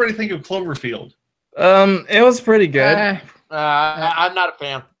does everybody think of Cloverfield? It was pretty good. I'm not a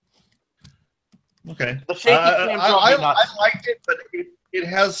fan. Okay. The shaky cam I liked it, but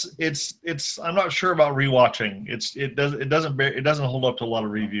it's I'm not sure about rewatching. It doesn't hold up to a lot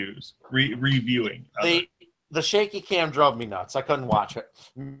of reviews. Reviewing. The shaky cam drove me nuts. I couldn't watch it.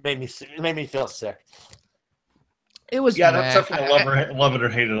 It made me feel sick. It was that's definitely love it or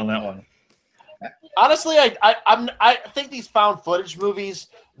hate it on that one. Honestly, I think these found footage movies,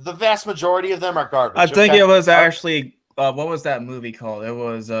 the vast majority of them are garbage. I think it was actually what was that movie called? It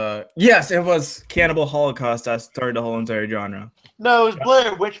was yes, it was Cannibal Holocaust that started the whole entire genre. No, it was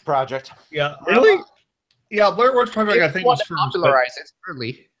Blair Witch Project. Yeah, really? Yeah, Blair Witch Project. I think was popularized it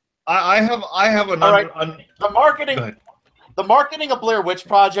early. I have another. The marketing of Blair Witch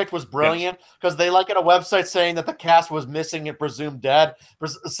Project was brilliant because they at a website saying that the cast was missing and presumed dead,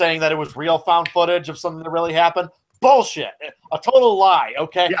 saying that it was real found footage of something that really happened. Bullshit, a total lie.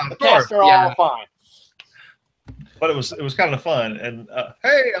 Okay, yeah, the cast are all fine. But it was kind of fun. And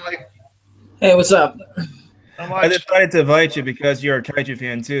hey, what's up? I decided to invite you because you're a Kaiju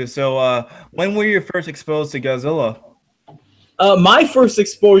fan too. So when were you first exposed to Godzilla? My first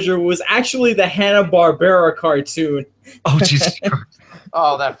exposure was actually the Hanna-Barbera cartoon. Oh, Jesus Christ.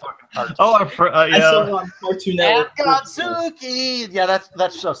 Oh, that fucking cartoon. Oh, I saw yeah. it on Cartoon Network. And Godzuki! Yeah,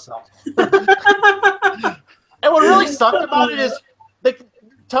 that's so self. And what really sucked about it is,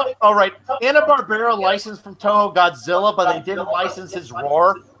 all right, Hanna-Barbera licensed from Toho Godzilla, but they didn't license his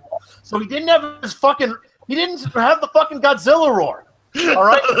roar. So he didn't have the fucking Godzilla roar. All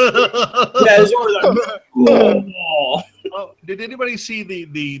right? Yeah, it's like, Oh, did anybody see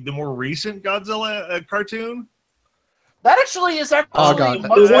the more recent Godzilla cartoon? That actually is God.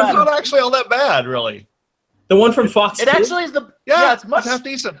 It's not actually all that bad, really. the one from Fox. It actually is Yeah, it's much half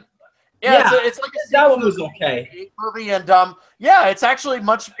decent. Yeah, it's like a that one was okay. movie, and yeah, it's actually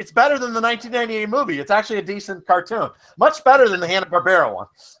it's better than the 1998 movie. It's actually a decent cartoon, much better than the Hanna-Barbera one.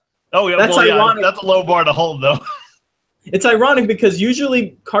 Oh yeah, That's ironic. That's a low bar to hold, though. It's ironic because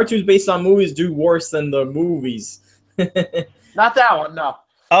usually cartoons based on movies do worse than the movies. Not that one, no.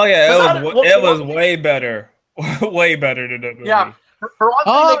 Oh yeah, it was way better, way better than the movie. Yeah, for one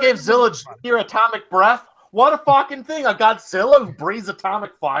thing, they gave Zilla Jr. atomic breath. What a fucking thing! A Godzilla who breathes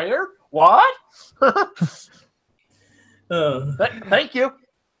atomic fire. What? Thank you.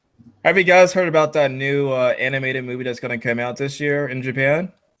 Have you guys heard about that new animated movie that's going to come out this year in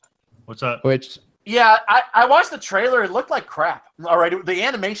Japan? What's that? Which? Yeah, I watched the trailer. It looked like crap. All right, the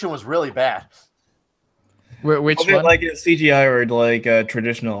animation was really bad. Which one? Like it's CGI or like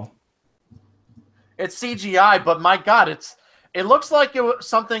traditional? It's CGI, but my God, it looks like it was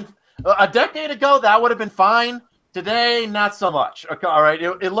something a decade ago that would have been fine. Today, not so much. Okay, all right.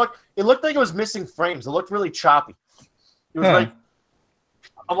 It looked like it was missing frames. It looked really choppy. It was like,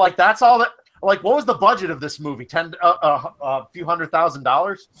 I'm like, that's all that. Like, what was the budget of this movie? A few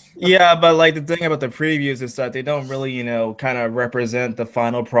 $100,000. Yeah, but like the thing about the previews is that they don't really, kind of represent the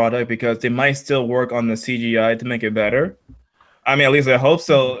final product because they might still work on the CGI to make it better. I mean, at least I hope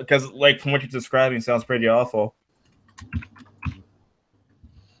so, because like from what you're describing, it sounds pretty awful.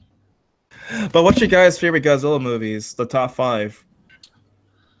 But what's your guys' favorite Godzilla movies? The top 5.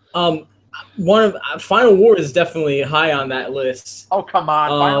 One of Final War is definitely high on that list. Oh come on,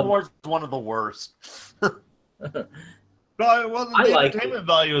 Final War is one of the worst. Well, the entertainment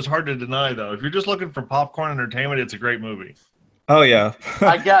value is hard to deny, though. If you're just looking for popcorn entertainment, it's a great movie. Oh yeah.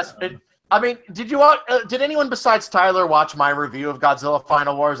 I guess. Did anyone besides Tyler watch my review of Godzilla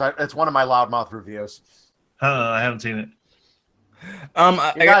Final Wars? It's one of my Loudmouth reviews. I haven't seen it.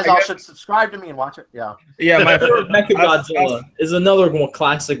 You guys all should subscribe to me and watch it. Yeah. Yeah, my favorite Mechagodzilla is another one,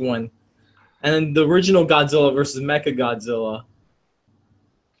 classic one, and then the original Godzilla versus Mechagodzilla.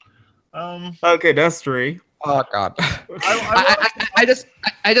 Okay, that's 3. Oh God. I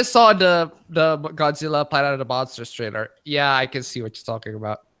just saw the Godzilla Planet of the Monsters trailer. Yeah, I can see what you're talking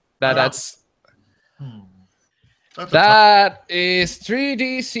about. That is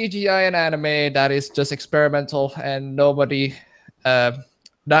 3D CGI and anime. That is just experimental, and nobody,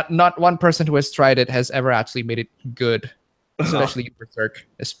 not one person who has tried it has ever actually made it good. Especially you, Berserk.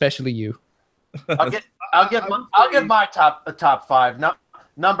 Especially you. I'll give my top 5. Now,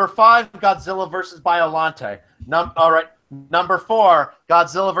 number 5, Godzilla versus Biollante. All right. Number 4,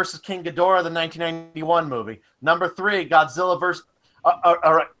 Godzilla versus King Ghidorah, the 1991 movie. Number 3, Godzilla versus. All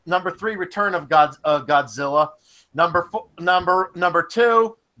right. Number 3, Return of Godzilla. Number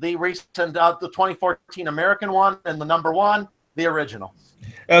 2, the recent the 2014 American one, and the number 1, the original.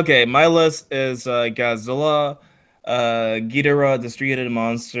 Okay, my list is Godzilla, Ghidorah, the three-headed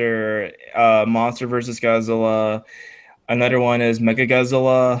monster, Monster versus Godzilla. Another one is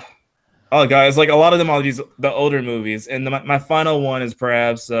Mechagodzilla. Oh, guys, like a lot of them are the older movies, and my final one is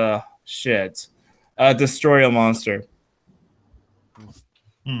perhaps Destroy a Monster.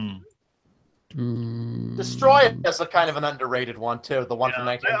 Destroy is a kind of an underrated one too. The one from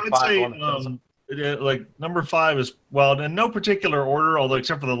 1995. I'd say, like number 5 is, well, in no particular order, although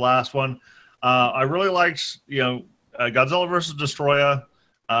except for the last one. I really liked Godzilla versus Destroyer.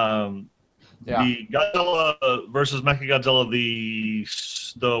 The Godzilla versus Mechagodzilla.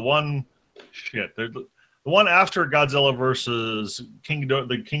 The one after Godzilla versus King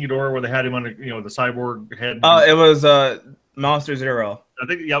Ghidorah, where they had him under the cyborg head. It was Monster Zero. I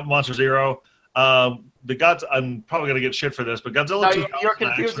think Monster Zero. I'm probably gonna get shit for this, but Godzilla 2000 I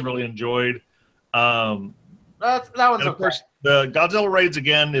actually really enjoyed. That one's of course, the Godzilla Raids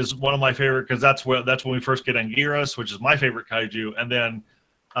again is one of my favorite because that's when we first get Anguirus, which is my favorite kaiju, and then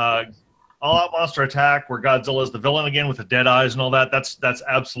All Out Monster Attack, where Godzilla is the villain again with the dead eyes and all that. That's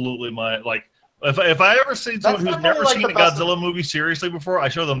absolutely my like. If I ever see someone who's never seen a Godzilla movie seriously before, I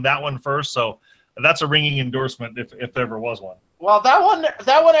show them that one first. So that's a ringing endorsement if there ever was one. Well, that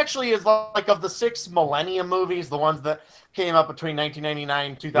one actually is like of the 6 Millennium movies, the ones that came up between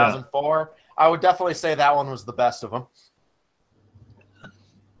 1999 and 2004. I would definitely say that one was the best of them.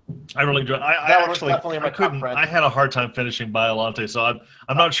 I really enjoyed. I had a hard time finishing Biollante, so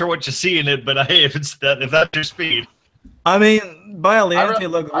I'm not sure what you see in it, but hey, if that's your speed. I mean, Biollante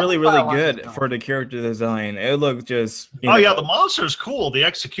looked really good for the character design. It looked just. Yeah, the monster's cool. The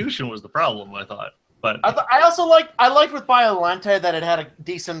execution was the problem, I thought. But I liked with Biollante that it had a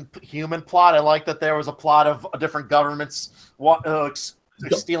decent human plot. I liked that there was a plot of different governments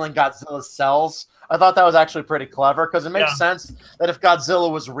stealing Godzilla's cells. I thought that was actually pretty clever because it makes sense that if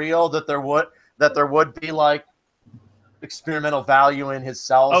Godzilla was real, that there would be like experimental value in his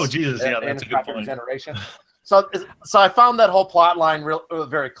cells. Oh Jesus, yeah, that's a good point. Generation. So I found that whole plot line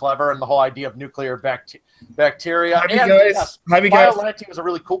very clever, and the whole idea of nuclear bacteria. Biollante was a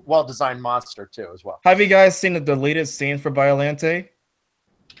really cool, well-designed monster too, as well. Have you guys seen the deleted scene for Biollante?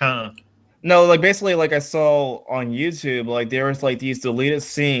 No, like basically, like I saw on YouTube, like there was like these deleted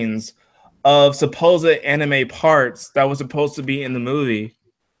scenes of supposed anime parts that was supposed to be in the movie.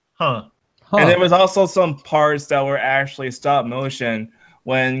 And there was also some parts that were actually stop motion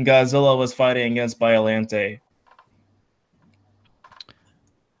when Godzilla was fighting against Biollante.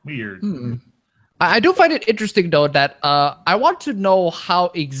 Weird. I do find it interesting, though, that I want to know how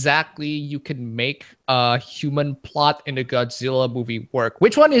exactly you can make a human plot in a Godzilla movie work.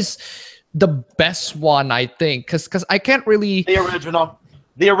 Which one is the best one, I think? Because I can't really... The original.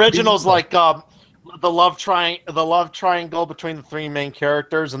 The original's like the love triangle between the 3 main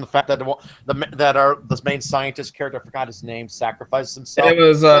characters, and the fact that the main scientist character, I forgot his name, sacrificed himself. It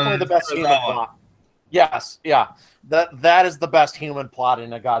was definitely the best human plot. Yes, yeah. That is the best human plot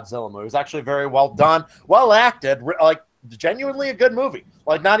in a Godzilla movie. It's actually very well done, well acted, like genuinely a good movie.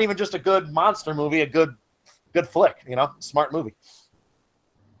 Like not even just a good monster movie, a good flick, smart movie.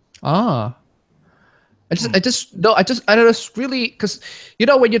 I don't really, because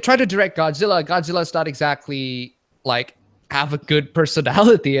when you try to direct Godzilla's not exactly like have a good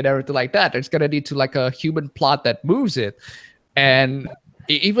personality and everything like that. There's gonna need to like a human plot that moves it, and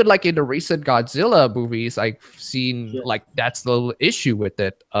even like in the recent Godzilla movies, I've seen like that's the issue with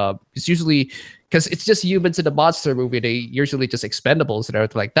it. It's usually because it's just humans in a monster movie. They usually just expendables and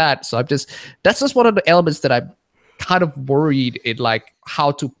everything like that. So that's just one of the elements that I'm kind of worried in like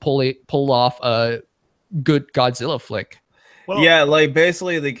how to pull off a good Godzilla flick. Well, yeah, like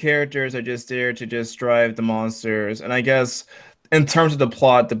basically the characters are just there to just drive the monsters, and I guess in terms of the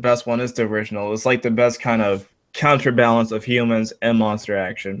plot, the best one is the original. It's like the best kind of counterbalance of humans and monster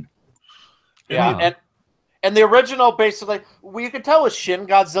action. Yeah, and the original basically, you can tell with Shin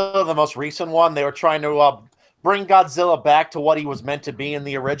Godzilla, the most recent one, they were trying to bring Godzilla back to what he was meant to be in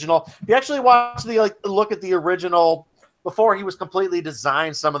the original. If you actually watch look at the original before he was completely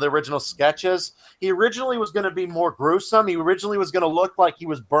designed, some of the original sketches, he originally was going to be more gruesome. He originally was going to look like he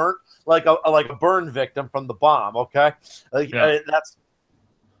was burnt, like a burn victim from the bomb. Okay, that's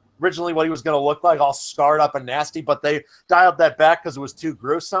originally what he was going to look like, all scarred up and nasty, but they dialed that back because it was too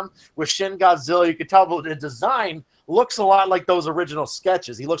gruesome. With Shin Godzilla, you can tell the design looks a lot like those original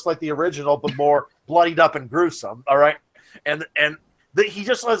sketches. He looks like the original, but more bloodied up and gruesome. All right, and he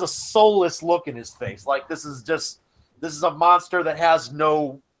just has a soulless look in his face. Like this is a monster that has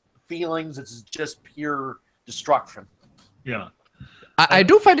no feelings. It's just pure destruction. Yeah, I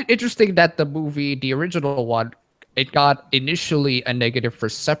do find it interesting that the original one, it got initially a negative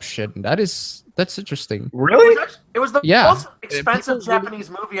reception. That's interesting. Really? It was the most expensive Japanese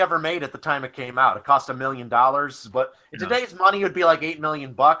movie ever made at the time it came out. It cost $1 million, but in today's money, it would be like $8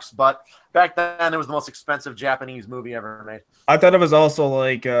 million. But back then, it was the most expensive Japanese movie ever made. I thought it was also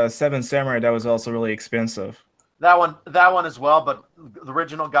like Seven Samurai. That was also really expensive. That one as well, but the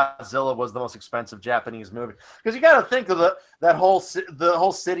original Godzilla was the most expensive Japanese movie because you got to think of the whole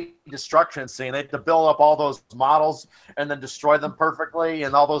city destruction scene. They had to build up all those models and then destroy them perfectly,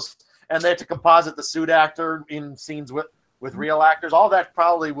 and all those, and they had to composite the suit actor in scenes with real actors. All that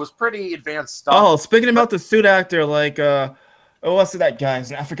probably was pretty advanced stuff. Oh, speaking about the suit actor, like what's that guy's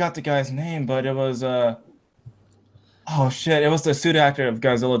name? I forgot the guy's name, but it was oh shit! It was the suit actor of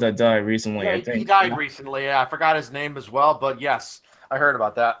Godzilla that died recently. Yeah, I think he died recently. Yeah, I forgot his name as well, but yes, I heard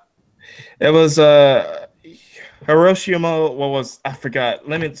about that. It was Hiroshima. What was I forgot?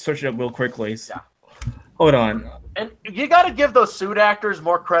 Let me search it up real quickly. Yeah. Hold on. And you got to give those suit actors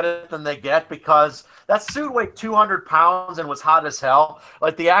more credit than they get, because that suit weighed 200 pounds and was hot as hell.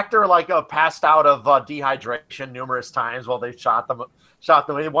 Like, the actor passed out of dehydration numerous times while they shot them.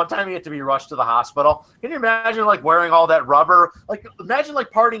 One time he had to be rushed to the hospital. Can you imagine wearing all that rubber? Imagine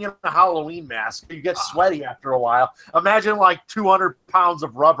partying in a Halloween mask. You get sweaty after a while. Imagine 200 pounds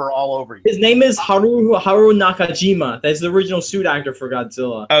of rubber all over you. His name is Haru Nakajima. That's the original suit actor for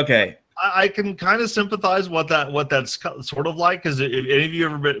Godzilla. Okay. I can kind of sympathize what that's sort of like, because if any of you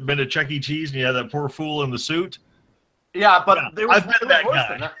ever been to Chuck E. Cheese and you had that poor fool in the suit? Yeah, but I've been that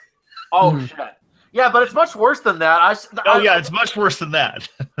guy. That. Oh shit! Yeah, but it's much worse than that. It's much worse than that.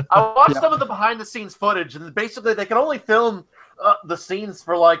 I watched some of the behind-the-scenes footage, and basically they could only film the scenes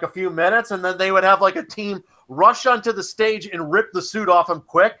for a few minutes, and then they would have a team rush onto the stage and rip the suit off him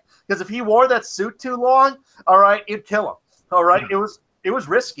quick, because if he wore that suit too long, all right, it'd kill him. All right, It was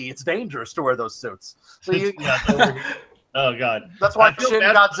risky. It's dangerous to wear those suits. So oh god, that's why Shin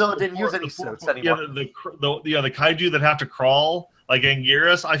Godzilla didn't use any suits anymore. Yeah, the kaiju that have to crawl like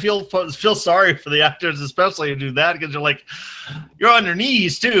Anguirus. I feel sorry for the actors, especially who do that, because you're on your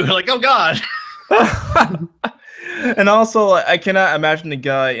knees too. Oh god. And also, I cannot imagine the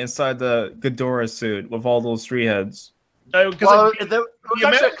guy inside the Ghidorah suit with all those 3 heads. There was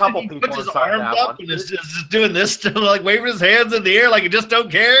actually a couple people puts his arms up and is just doing this, waving his hands in the air like he just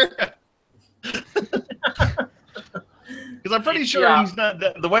don't care. Because I'm pretty sure he's not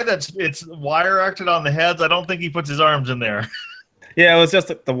the way it's wire acted on the heads. I don't think he puts his arms in there. Yeah, it was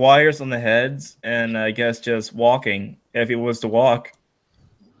just the wires on the heads, and I guess just walking if he was to walk.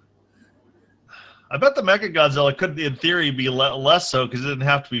 I bet the Mechagodzilla could, in theory, be less so because it didn't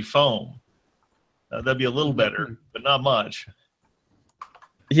have to be foam. That'd be a little better, but not much.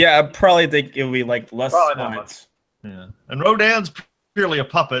 Yeah, I probably think it would be less points. Yeah, and Rodan's purely a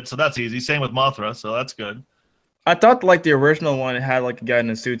puppet, so that's easy. Same with Mothra, so that's good. I thought the original one had a guy in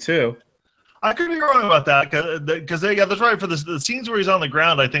a suit too. I could be wrong about that, because that's right. For the scenes where he's on the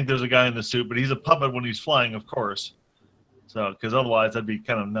ground, I think there's a guy in the suit, but he's a puppet when he's flying, of course. So, because otherwise that'd be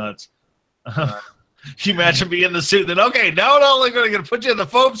kind of nuts. Can you imagine being in the suit? Then okay, now not only going to put you in the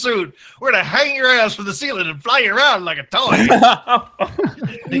foam suit, we're going to hang your ass from the ceiling and fly you around like a toy.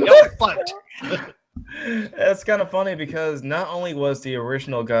 That's kind of funny, because not only was the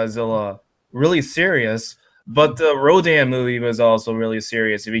original Godzilla really serious, but the Rodan movie was also really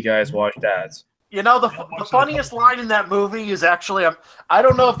serious. If you guys watched that, the funniest line in that movie is actually, I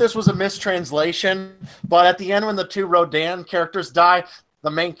don't know if this was a mistranslation, but at the end when the 2 Rodan characters die, the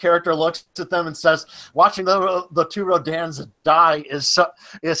main character looks at them and says, "Watching the 2 Rodans die is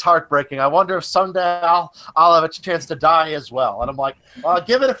heartbreaking. I wonder if someday I'll have a chance to die as well." And I'm like,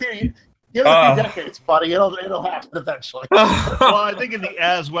 "Give it a few decades, buddy. It'll happen eventually." Well, I think in the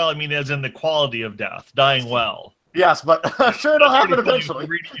as well, I mean, as in the quality of death, dying well. Yes, but I'm sure it'll happen eventually. If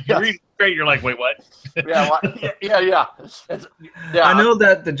you read it straight, you're like, "Wait, what?" Yeah. I know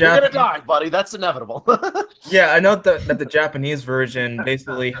that the You're gonna die, buddy. That's inevitable. Yeah, I know that the Japanese version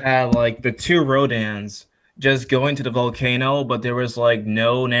basically had the 2 Rodans just going to the volcano, but there was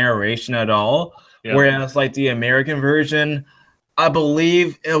no narration at all. Yeah. Whereas the American version, I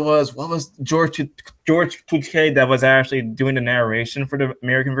believe it was George Takei that was actually doing the narration for the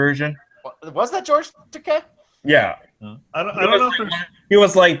American version. Was that George Takei? Yeah. I don't know if he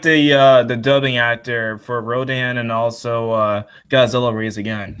was the dubbing actor for Rodan and also Godzilla Raise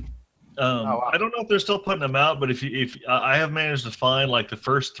Again. I don't know if they're still putting them out, but if I have managed to find the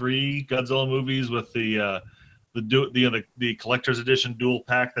first 3 Godzilla movies with the collector's edition dual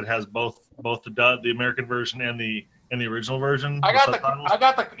pack that has both the American version and the original version. I got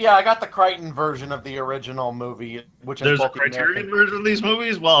the Crichton version of the original movie, which is there's a Criterion version of these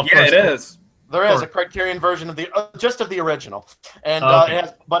movies. Well, yeah, it is. There is a Criterion version of the just of the original, and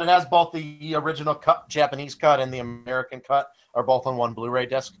it has both the original cut, Japanese cut, and the American cut are both on one Blu-ray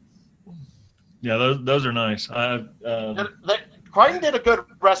disc. Yeah, those are nice. Crichton did a good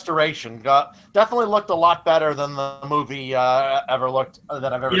restoration. Definitely looked a lot better than the movie ever looked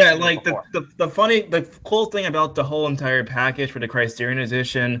that I've ever seen. Yeah, the cool thing about the whole entire package for the Criterion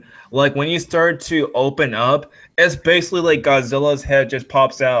edition, when you start to open up, it's basically Godzilla's head just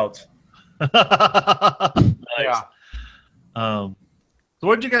pops out. Nice. Yeah. So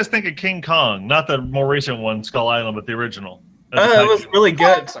what did you guys think of King Kong? Not the more recent one, Skull Island, but the original. It was really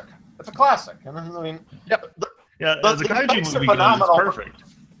good. It's a classic. And I mean, as a kaiju movie, it's perfect.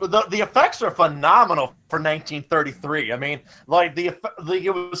 the effects are phenomenal for 1933. I mean, like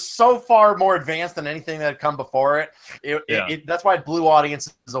it was so far more advanced than anything that had come before it. That's why it blew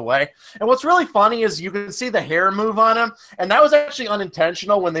audiences away. And what's really funny is you can see the hair move on him, and that was actually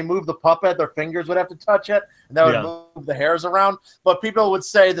unintentional. When they moved the puppet, their fingers would have to touch it, and that would move the hairs around. But people would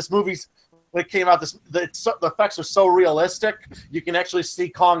say this movie's when it came out, the effects are so realistic. You can actually see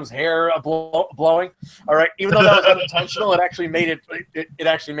Kong's hair blowing. All right, even though that was unintentional, it actually made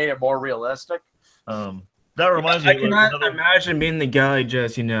it more realistic. That reminds me. I cannot imagine being the guy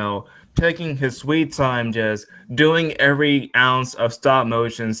just taking his sweet time, just doing every ounce of stop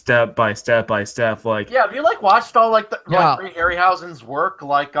motion, step by step by step. Like have you watched all like Ray Harryhausen's work?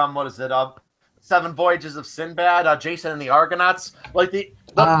 Like what is it? 7 Voyages of Sinbad, Jason and the Argonauts, like the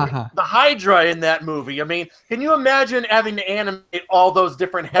Hydra in that movie. I mean, can you imagine having to animate all those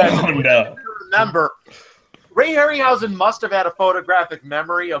different heads? Oh, no. Remember, Ray Harryhausen must have had a photographic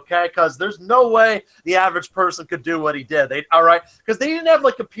memory, okay? Because there's no way the average person could do what he did. Because they didn't have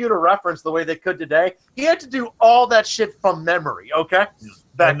computer reference the way they could today. He had to do all that shit from memory, okay?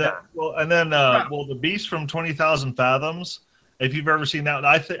 Back then. The Beast from 20,000 Fathoms. If you've ever seen that,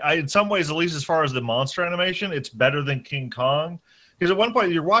 I in some ways, at least as far as the monster animation, it's better than King Kong. Because at one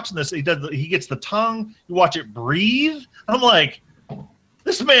point you're watching this, he gets the tongue, you watch it breathe. I'm like,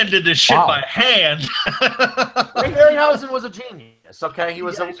 this man did this shit by hand. Ray Harryhausen was a genius. Okay, he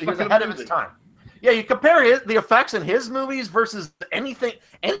was ahead of his time. Yeah, you compare the effects in his movies versus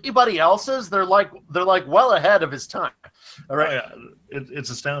anybody else's. They're well ahead of his time. All right,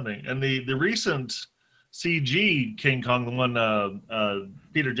 it's astounding. And the recent CG King Kong, the one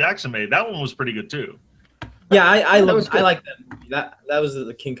Peter Jackson made, that one was pretty good too. Yeah, I like that movie. That was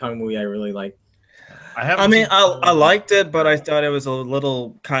the King Kong movie I really liked. I liked it, but I thought it was a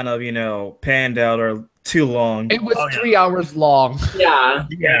little kind of panned out or too long. It was 3 hours long. Yeah.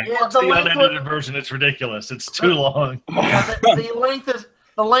 It's the unedited version. It's ridiculous. It's too long. The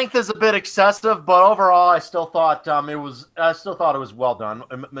length is a bit excessive, but overall, I still thought it was well done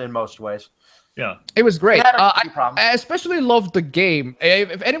in most ways. Yeah, it was great. I especially loved the game.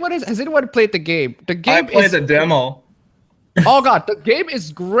 If anyone has anyone played the game? The game I played the demo. Oh god, the game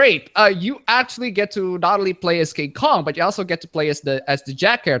is great. You actually get to not only play as King Kong, but you also get to play as the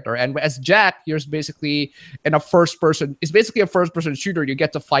Jack character. And as Jack, you're basically in a first-person. It's basically a first-person shooter. You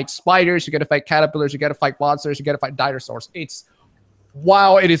get to fight spiders, you get to fight caterpillars, you get to fight monsters, you get to fight dinosaurs.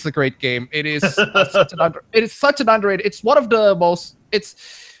 Wow, it is a great game. It is such an underrated. It's one of the most.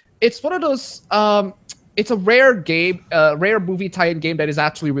 It's one of those. It's a rare game, rare movie tie-in game that is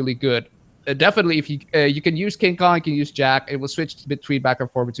actually really good. Definitely, if you can use King Kong, you can use Jack. It will switch back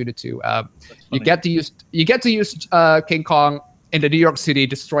and forth between the two. You get to use King Kong in the New York City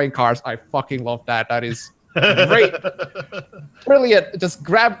destroying cars. I fucking love that. That is great, brilliant. Just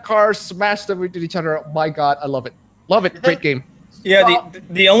grab cars, smash them into each other. Oh my god, I love it. Love it. Great game. Yeah,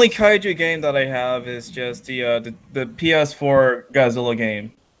 the only Kaiju game that I have is just the PS4 Godzilla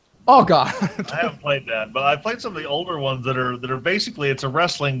game. Oh god. I haven't played that, but I played some of the older ones that are basically it's a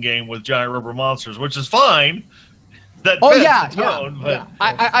wrestling game with giant rubber monsters, which is fine. I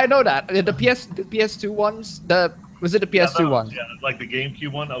know that. The PS2 ones. Was it the PS2 ones? Yeah, like the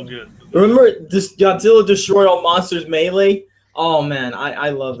GameCube one. Oh, good. Remember this Godzilla Destroy All Monsters Melee? Oh man, I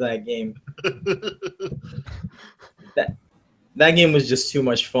love that game. That game was just too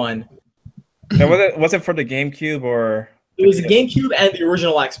much fun. Now, was it for the GameCube or? It was the GameCube and the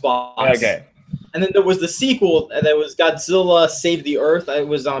original Xbox. Okay. And then there was the sequel that was Godzilla Save the Earth. It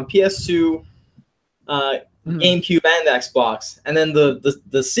was on PS2, GameCube, and Xbox. And then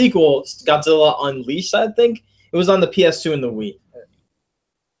the sequel, Godzilla Unleashed, I think, it was on the PS2 and the Wii.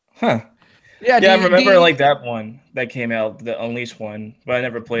 Huh. Yeah, I remember like that one that came out, the Unleashed one, but I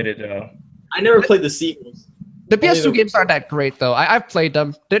never played it though. I never played the sequels. The PS2 games aren't that great though. I've played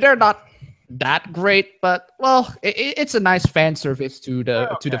them. They're not that great, but well, it's a nice fan service to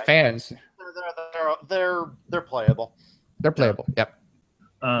the fans. They're playable. They're playable. Yep.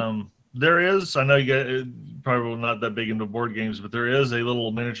 There is. I know you guys probably not that big into board games, but there is a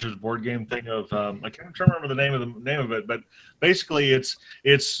little miniatures board game thing of I can't remember the name of it, but basically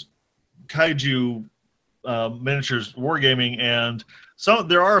it's Kaiju miniatures wargaming, and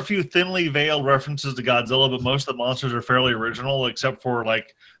there are a few thinly veiled references to Godzilla, but most of the monsters are fairly original, except for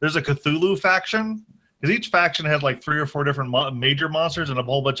like there's a Cthulhu faction, because each faction has like 3 or 4 different major monsters and a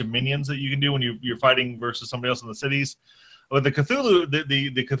whole bunch of minions that you can do when you're fighting versus somebody else in the cities. But the Cthulhu,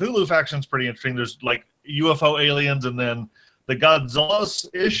 the Cthulhu faction is pretty interesting. There's like UFO aliens, and then the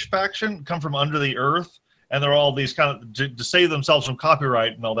Godzilla-ish faction come from under the earth, and they're all these kind of to save themselves from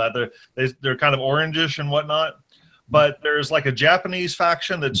copyright and all that. They're kind of orangish and whatnot. but there's like a Japanese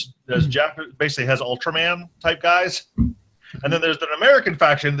faction that's basically has Ultraman type guys, and then there's an American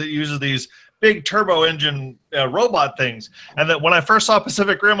faction that uses these big turbo engine robot things. And that when I first saw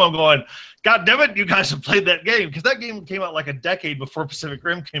Pacific Rim, I'm going, God damn it, you guys have played that game, because that game came out like a decade before Pacific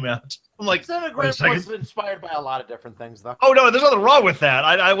Rim came out. I'm like, Pacific Rim was inspired by a lot of different things, though. Oh no, there's nothing wrong with that.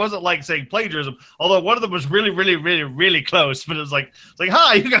 I wasn't like saying plagiarism, although one of them was really, really, really, really close. But it was like,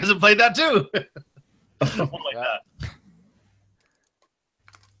 hi, you guys have played that too. Something like that.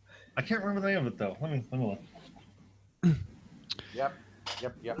 I can't remember the name of it though. Let me look. Yep.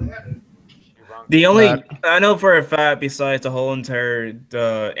 The only I know for a fact, besides the whole entire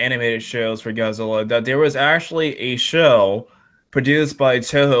animated shows for Godzilla, that there was actually a show produced by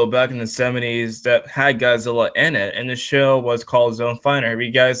Toho back in the 70s that had Godzilla in it, and the show was called Zone Finder. Have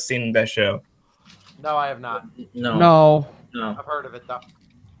you guys seen that show? No, I have not. No. I've heard of it though.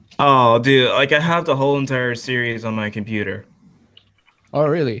 Oh, dude, like I have the whole entire series on my computer. Oh,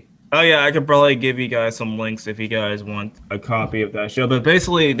 really? Oh yeah, I could probably give you guys some links if you guys want a copy of that show. But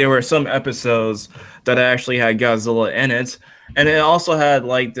basically, there were some episodes that actually had Godzilla in it, and it also had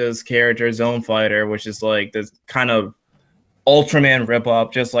like this character Zone Fighter, which is like this kind of Ultraman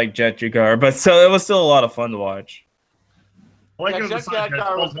ripoff, just like Jet Jaguar. But so it was still a lot of fun to watch. Jet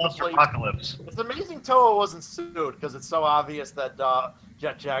Jaguar was Monster Apocalypse. It's amazing Toho wasn't sued, because it's so obvious that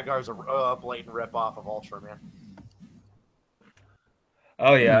Jet Jaguar is a blatant ripoff of Ultraman.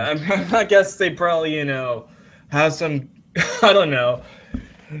 Oh yeah, I guess they probably, have some, I don't know,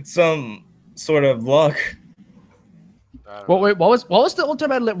 some sort of luck. Well, wait, what was the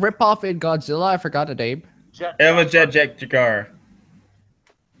Ultimate ripoff in Godzilla? I forgot the name. It was Jet Jaguar.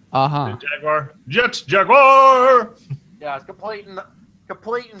 Jet Jaguar. Yeah, it's complete and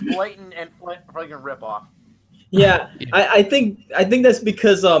blatant and friggin' ripoff. Yeah, I think that's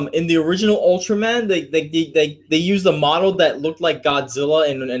because in the original Ultraman they used a model that looked like Godzilla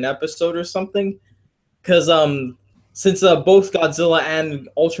in an episode or something, because since both Godzilla and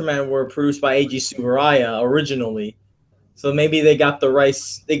Ultraman were produced by Eiji Tsuburaya originally, so maybe they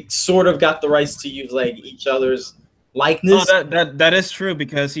sort of got the rights to use like each other's likeness. Oh, that is true,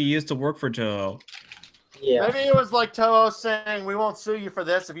 because he used to work for Toho. Yeah. Maybe it was like Toho saying, "We won't sue you for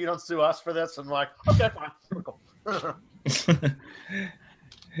this if you don't sue us for this." And like, okay, fine, cool.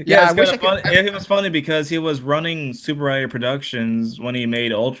 Yeah, it was funny because he was running Tsuburaya Productions when he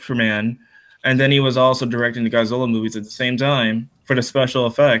made Ultraman, and then he was also directing the Godzilla movies at the same time for the special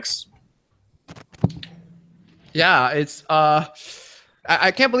effects. Yeah, it's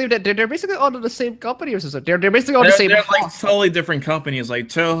I can't believe that they're basically all the same company or something. They're basically all the same. They're like totally different companies. Like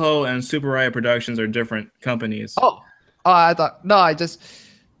Toho and Tsuburaya Productions are different companies. Oh, I thought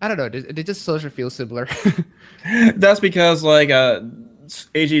I don't know. They just sort of feel similar. That's because like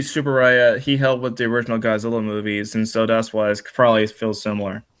Eiji Tsuburaya, he helped with the original Godzilla movies, and so that's why it probably feels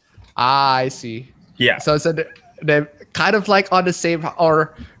similar. I see. Yeah. So they're kind of like on the same,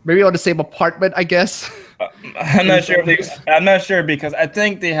 or maybe on the same apartment, I guess. I'm not sure. I'm not sure because I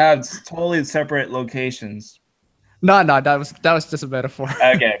think they have totally separate locations. No, that was just a metaphor.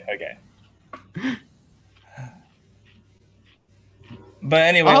 Okay. But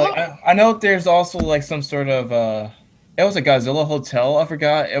anyway, I know there's also like some sort of it was a Godzilla hotel. I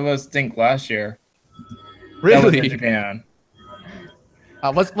forgot. It was last year. Really? That was in Japan.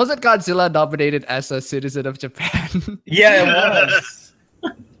 Was it Godzilla nominated as a citizen of Japan? Yeah, it was.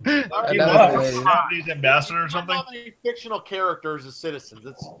 He was somebody's ambassador or something. How many fictional characters as citizens?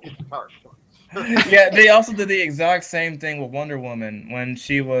 It's hard. Yeah, they also did the exact same thing with Wonder Woman when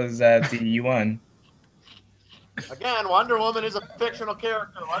she was at the UN. Again, Wonder Woman is a fictional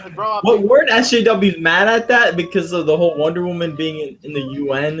character. But weren't SJWs mad at that because of the whole Wonder Woman being in the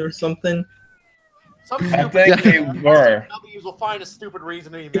UN or something? I think they were. SJWs will find a stupid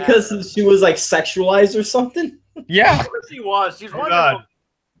reason to be mad. Because she was like sexualized or something? Yeah. Of course she was. She's Wonder Woman.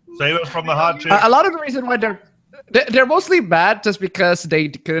 Save us from the hot chick. A lot of the reason why they're mostly mad just because they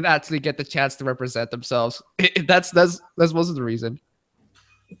couldn't actually get the chance to represent themselves. That's most of the reason.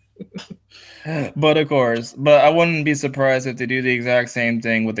 But of course, I wouldn't be surprised if they do the exact same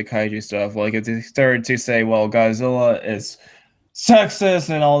thing with the kaiju stuff. Like if they started to say, well, Godzilla is sexist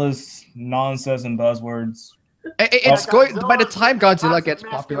and all this nonsense and buzzwords. It's going by the time Godzilla gets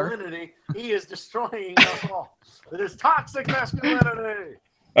popular. He is destroying us all. It is toxic masculinity.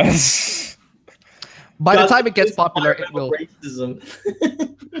 By the time it gets popular, it will. Racism.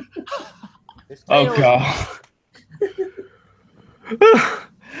 Oh god.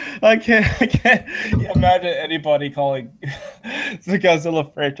 I can't imagine anybody calling the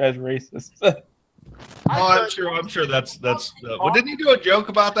Godzilla franchise racist. I'm sure that's well, didn't you do a joke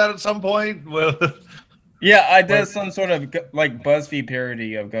about that at some point? Yeah, I did some sort of like BuzzFeed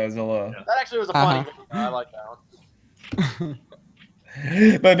parody of Godzilla. That actually was a funny video. I like that one.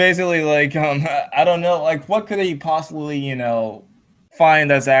 But basically, like, I don't know, like, what could he possibly, find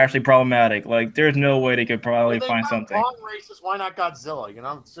that's actually problematic? Like, there's no way they could probably find something. Wrong racist, why not Godzilla?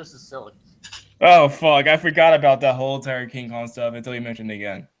 It's just as silly. Oh fuck! I forgot about that whole entire King Kong stuff until you mentioned it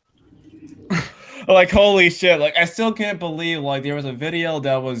again. Like, holy shit! Like, I still can't believe like there was a video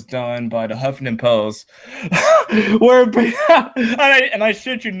that was done by the Huffington Post, where and I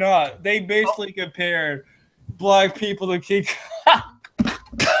shit you not, they basically compared black people to King Kong.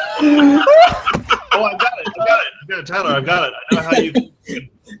 Oh, I got it, Tyler. I've got it. I know how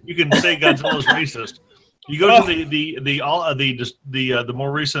you can say Godzilla's racist. You go to the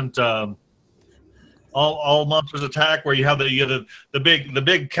more recent all monsters attack, where you have the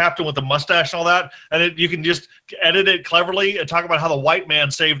big captain with the mustache and all that, and you can just edit it cleverly and talk about how the white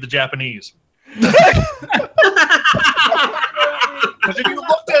man saved the Japanese. Because if you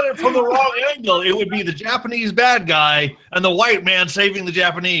looked at it from the wrong angle, it would be the Japanese bad guy and the white man saving the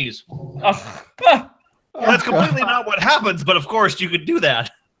Japanese. That's completely not what happens, but of course you could do that.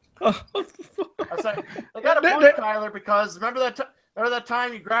 I got a point, Tyler, because remember that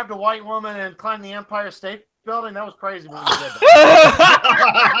time you grabbed a white woman and climbed the Empire State Building? That was crazy when you did that.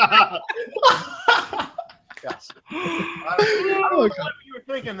 Yes. I don't know what you were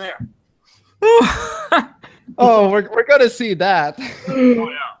thinking there. Oh, we're gonna see that. Oh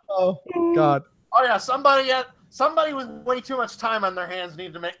yeah. Oh God. Oh yeah. Somebody with way too much time on their hands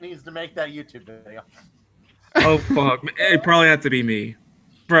needs to make that YouTube video. Oh fuck! It probably had to be me.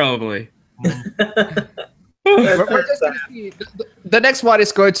 Probably. We're just gonna see. The next one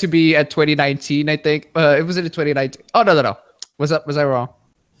is going to be at 2019, I think. It was in 2019. Oh no. Was I wrong?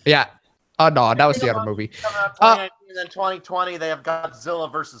 Yeah. Oh no, that was the other movie. 2019 and then 2020, they have Godzilla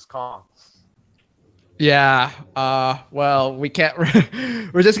versus Kong. Yeah. Well, we can't.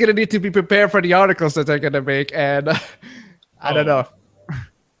 We're just gonna need to be prepared for the articles that they're gonna make, and I don't know.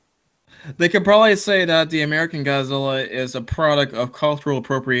 They could probably say that the American Godzilla is a product of cultural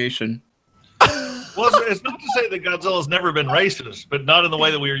appropriation. Well, it's not to say that Godzilla's never been racist, but not in the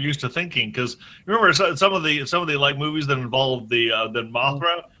way that we are used to thinking. Because remember, some of the like movies that involved the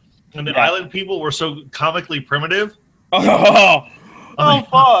Mothra and the island people were so comically primitive. Oh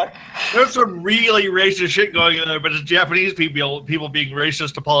fuck! There's some really racist shit going on there, but it's Japanese people being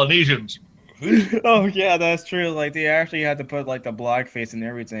racist to Polynesians. Oh yeah, that's true. Like they actually had to put like the blackface and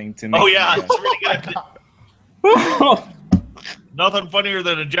everything to make. Oh yeah, it's really good. Nothing funnier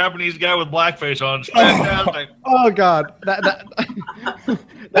than a Japanese guy with blackface on. It's fantastic. Oh God, that's going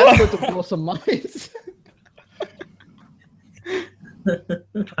to blow some minds.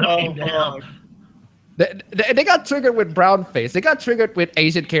 Oh damn. They got triggered with brown face. They got triggered with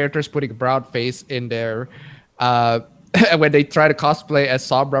Asian characters putting brown face in there. When they try to cosplay as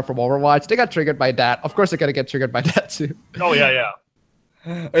Sombra from Overwatch, they got triggered by that. Of course, they're gonna get triggered by that too. Oh yeah.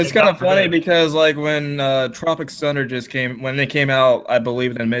 It's kind of funny because like when Tropic Thunder when they came out, I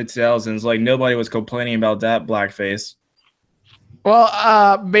believe in the mid-2000s, like nobody was complaining about that blackface.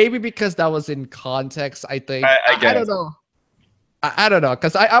 Well, maybe because that was in context. I think I don't know. I don't know,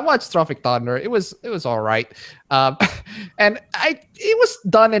 because I watched Tropic Thunder. It was all right, and it was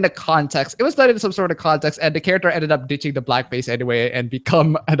done in a context. It was done in some sort of context, and the character ended up ditching the blackface anyway and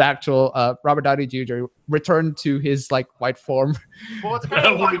become an actual Robert Downey Jr. returned to his like white form. Well, it's kind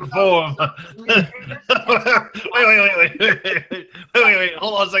of white form. Wait!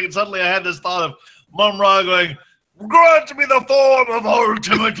 Hold on a second. Suddenly, I had this thought of Mum-Ra going, "Grant me the form of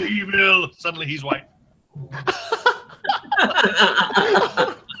ultimate evil." Suddenly, he's white.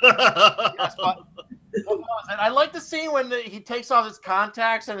 I like the scene when he takes off his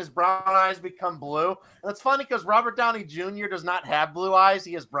contacts and his brown eyes become blue. And it's funny because Robert Downey Jr. does not have blue eyes;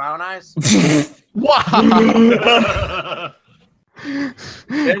 he has brown eyes. Wow!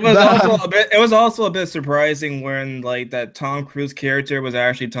 It was also a bit surprising when like that Tom Cruise character was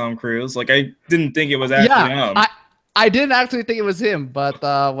actually Tom Cruise. Like I didn't think it was actually him. I didn't actually think it was him, but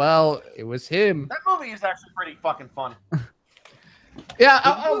well, it was him. That movie is actually pretty fucking funny. Yeah.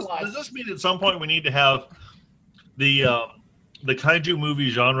 Does this mean at some point we need to have the kaiju movie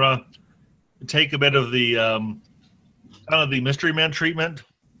genre take a bit of the kind of the Mystery Men treatment,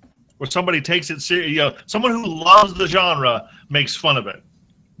 where somebody takes it serious? Someone who loves the genre makes fun of it.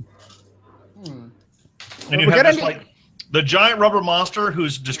 And you have this, like, the giant rubber monster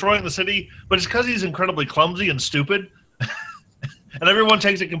who's destroying the city, but it's because he's incredibly clumsy and stupid. And everyone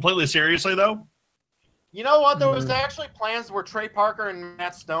takes it completely seriously, though. You know what? There was actually plans where Trey Parker and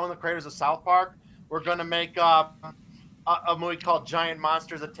Matt Stone, the creators of South Park, were going to make a movie called Giant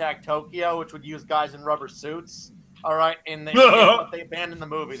Monsters Attack Tokyo, which would use guys in rubber suits. All right, and but they abandoned the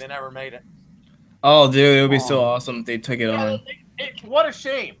movie. They never made it. Oh, dude, it would be so awesome if they took it on. What a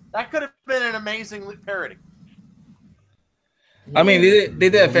shame. That could have been an amazing parody. I mean, they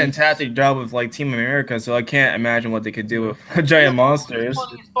did a fantastic job with like Team America, so I can't imagine what they could do with Giant Monsters.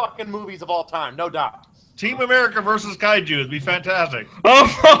 Funniest fucking movies of all time, no doubt. Team America versus Kaiju would be fantastic.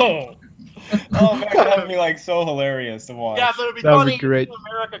 Oh, oh man, that would be like so hilarious to watch. Yeah, but it'd be That would funny be great. if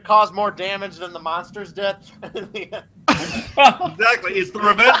America caused more damage than the monsters did. Exactly. It's the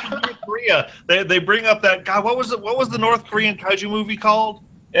revenge of North Korea. They bring up that guy. What was the North Korean Kaiju movie called?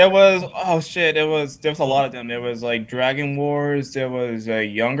 It was there was a lot of them. There was like Dragon Wars. There was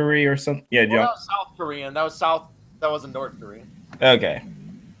Yungary or something. Yeah, Well, that was South Korean. That wasn't North Korean. Okay.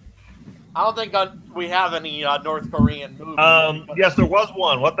 I don't think we have any North Korean movies. Yes, there was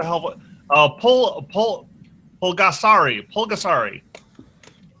one. What the hell? Pulgasari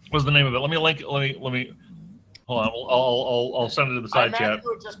was the name of it. Let me link it. Let me. Hold on. I'll send it to the side chat. It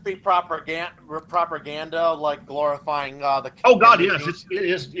would just be propaganda, like glorifying the. Oh God, yes,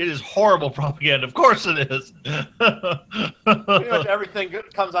 it is horrible propaganda. Of course it is. Pretty much everything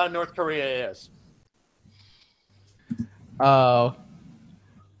good comes out of North Korea is. Oh.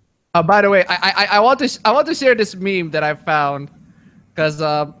 By the way, I want to share this meme that I found because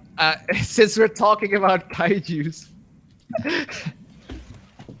since we're talking about kaijus.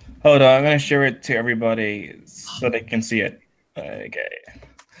 Hold on, I'm gonna share it to everybody so they can see it. Okay.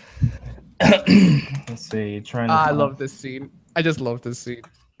 Let's see. I love this scene. I just love this scene.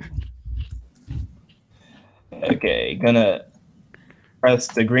 Okay, gonna press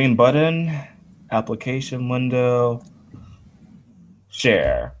the green button, application window,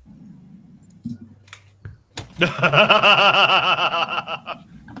 share.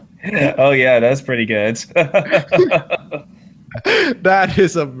 Oh yeah, that's pretty good. That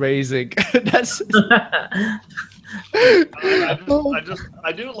is amazing. That's. I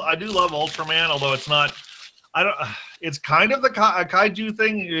do love Ultraman, although it's not. I don't. It's kind of the kaiju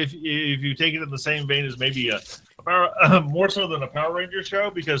thing if you take it in the same vein as maybe more so than a Power Ranger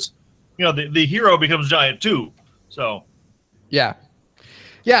show, because the hero becomes giant too. So. Yeah.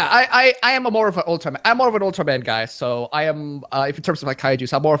 Yeah, I am more of an Ultraman. I'm more of an Ultraman guy. So I am, if in terms of like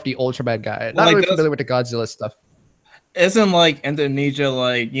kaiju, I'm more of the Ultraman guy. Not really familiar with the Godzilla stuff. Isn't like Indonesia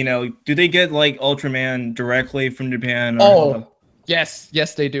like do they get like Ultraman directly from Japan? Or yes,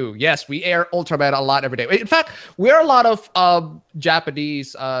 they do. Yes, we air Ultraman a lot every day. In fact, we air a lot of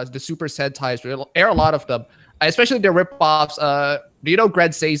Japanese the Super Sentais. We air a lot of them, especially their ripoffs. Do you know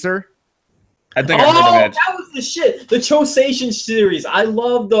Grand Caesar? I think I heard of it. That was the shit. The Chosation series. I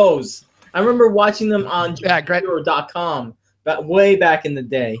love those. I remember watching them on Hero.com way back in the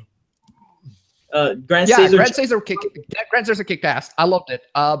day. Grand Caesar kicked ass. I loved it.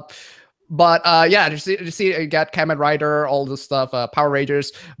 But you see, you got Kamen Rider, all this stuff, Power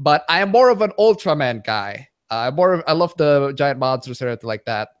Rangers. But I am more of an Ultraman guy. I love the giant monsters and everything like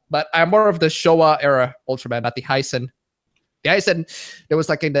that. But I'm more of the Showa era Ultraman, not the Heisen. The Heisen, there was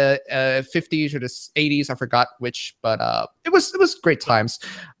like in the 50s or the 80s, I forgot which, but it was great times.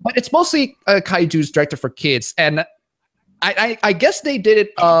 But it's mostly kaiju's directed for kids, and I guess they did it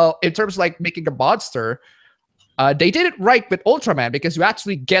in terms of like making a monster. They did it right with Ultraman because you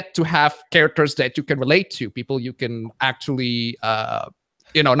actually get to have characters that you can relate to, people you can actually,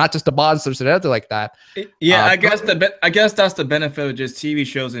 not just the monsters and everything like that. Yeah, I guess that's the benefit of just TV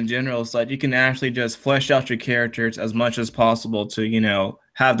shows in general. It's like you can actually just flesh out your characters as much as possible to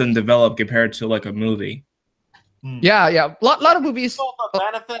have them develop compared to like a movie. Yeah. A lot of movies. The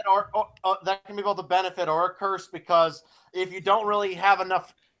benefit that can be both a benefit or a curse, because if you don't really have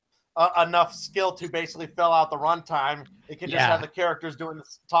enough skill to basically fill out the runtime, it can just have the characters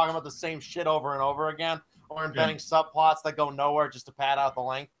talking about the same shit over and over again, or inventing subplots that go nowhere just to pad out the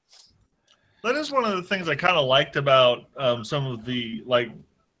length. That is one of the things I kind of liked about some of the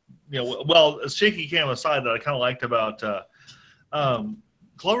shaky cam aside, that I kind of liked about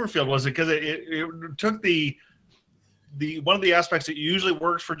Cloverfield was because it took the one of the aspects that usually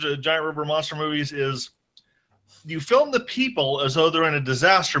works for giant rubber monster movies is you film the people as though they're in a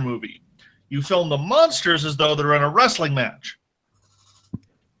disaster movie. You film the monsters as though they're in a wrestling match.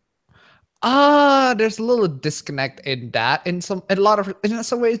 There's a little disconnect in that. In some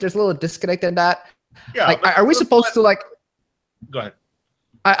ways, there's a little disconnect in that. Yeah. Like, are we supposed to like? Go ahead.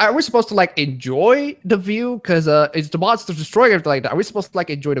 Are we supposed to like enjoy the view because it's the monsters destroying everything like that? Are we supposed to like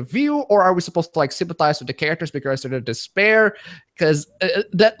enjoy the view, or are we supposed to like sympathize with the characters because they're in despair? Because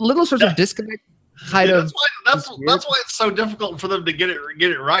that little sort of disconnect that's why it's so difficult for them to get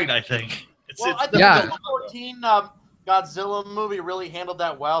it right. I think. I think 2014 Godzilla movie really handled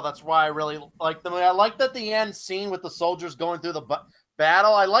that well. That's why I really like the movie. I like that the end scene with the soldiers going through the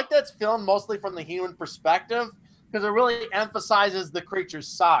battle. I like that it's filmed mostly from the human perspective because it really emphasizes the creature's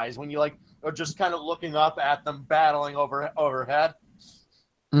size when you like are just kind of looking up at them battling overhead.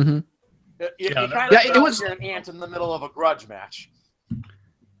 Mm-hmm. It was you're an ant in the middle of a grudge match.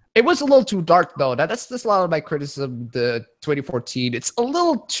 It was a little too dark, though. That's a lot of my criticism. The 2014, it's a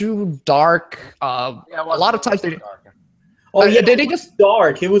little too dark. A lot of times they. Oh yeah, they just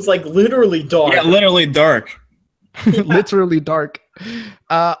dark. It was like literally dark. Yeah, literally dark. Literally dark.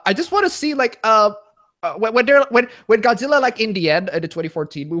 I just want to see like when Godzilla, like in the end of the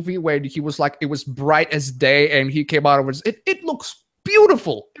 2014 movie, where he was like it was bright as day and he came out and was it looks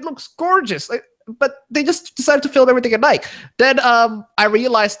beautiful. It looks gorgeous. But they just decided to film everything at night. Then I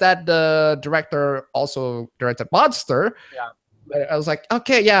realized that the director also directed Monster. Yeah. I was like,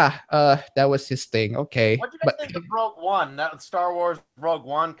 okay, yeah, that was his thing. Okay. What do you guys think of Rogue One? That Star Wars Rogue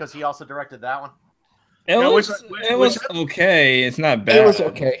One, because he also directed that one. It was okay. It's not bad. It was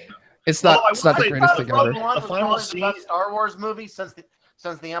okay. It's not the greatest thing ever. Rogue One was probably the best Star Wars movie since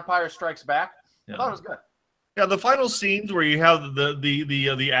the Empire Strikes Back. I thought it was good. Yeah, the final scenes where you have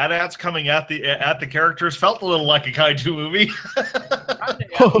the AT-ATs coming at the characters felt a little like a kaiju movie.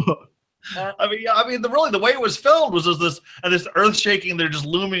 I mean, the way it was filmed was just this earth shaking. They're just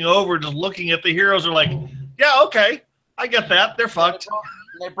looming over, just looking at the heroes. Are like, yeah, okay, I get that. They're fucked.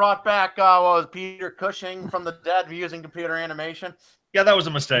 They brought back Peter Cushing from the dead using computer animation. Yeah, that was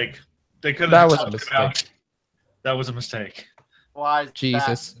a mistake. They could have. That was a mistake. That was a mistake. Why?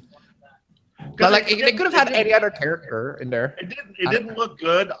 Jesus. But like they could have had any other character in there. It didn't look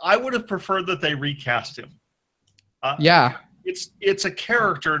good. I would have preferred that they recast him. Yeah. It's a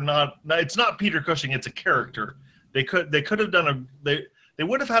character, it's not Peter Cushing. It's a character. They could have done they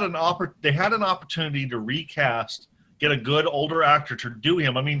would have had an opportunity to recast, get a good older actor to do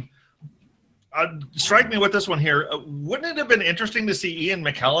him. I mean, strike me with this one here. Wouldn't it have been interesting to see Ian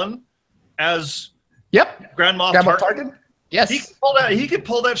McKellen as Grand Moff Tarkin? Yes, he could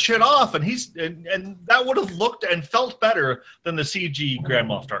pull that shit off, and and that would have looked and felt better than the CG Grand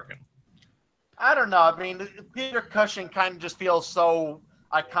Moff Tarkin. I don't know. I mean, Peter Cushing kind of just feels so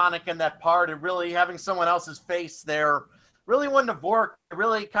iconic in that part, and really having someone else's face there really wouldn't have worked.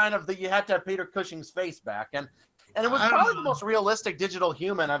 Really, kind of you had to have Peter Cushing's face back, and it was probably the most realistic digital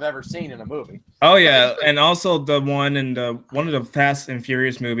human I've ever seen in a movie. Oh yeah, and also the one in one of the Fast and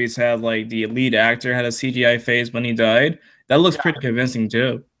Furious movies had like the lead actor had a CGI face when he died. That looks pretty convincing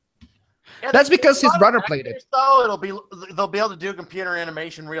too. Yeah, that's because his brother played it. Though they'll be able to do computer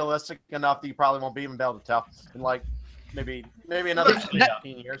animation realistic enough that you probably won't be even able to tell in like maybe another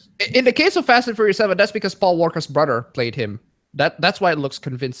 15 years. In the case of Fast and Furious 7, that's because Paul Walker's brother played him. That's why it looks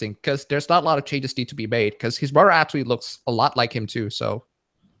convincing, because there's not a lot of changes need to be made, because his brother actually looks a lot like him too. So.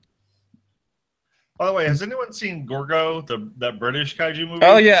 By the way, has anyone seen Gorgo, that British kaiju movie?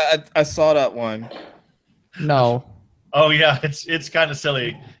 Oh yeah, I saw that one. No. Oh yeah, it's kind of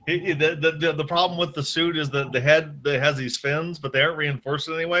silly. The problem with the suit is that the head that has these fins, but they aren't reinforced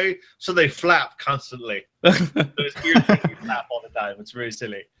in any way, so they flap constantly. So his ears flap all the time. It's very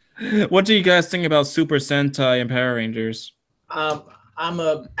silly. What do you guys think about Super Sentai and Power Rangers? I'm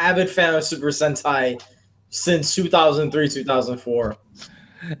an avid fan of Super Sentai since 2003, 2004.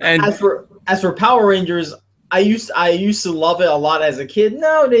 And as for Power Rangers, I used to love it a lot as a kid.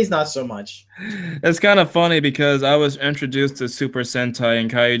 Nowadays, not so much. It's kind of funny because I was introduced to Super Sentai and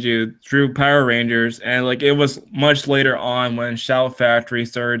Kaiju through Power Rangers, and like it was much later on when Shout Factory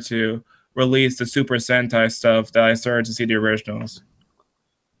started to release the Super Sentai stuff that I started to see the originals.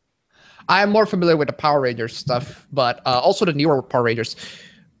 I'm more familiar with the Power Rangers stuff, but also the newer Power Rangers.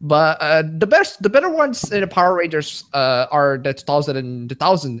 But the better ones in the Power Rangers are the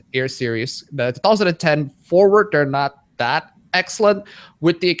 2000 Air series. The 2010 forward, they're not that excellent,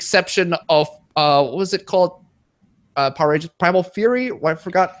 with the exception of what was it called? Power Rangers Primal Fury. I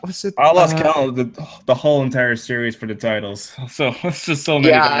forgot. What's it? I lost count of the whole entire series for the titles. So it's just so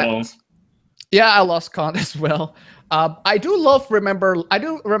many titles. Yeah, I lost count as well. I do remember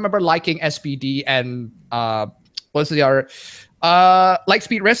liking SPD and what's the other?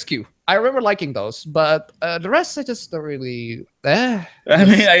 Lightspeed Rescue. I remember liking those, but the rest I just don't really. I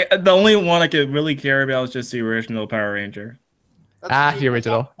mean, the only one I could really care about is just the original Power Ranger. The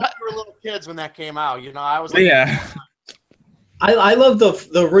original. We were little kids when that came out. You know, I was like, yeah. I love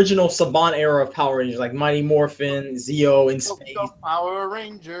the original Saban era of Power Rangers, like Mighty Morphin, Zeo in space. Power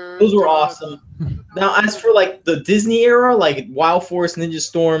Rangers. Those were awesome. Now, as for like the Disney era, like Wild Force, Ninja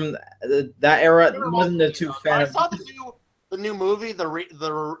Storm, that era wasn't a too fan. I saw the new movie, the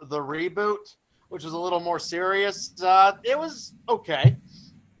reboot which was a little more serious. It was okay.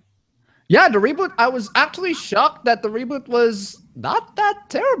 Yeah, the reboot. I was actually shocked that the reboot was not that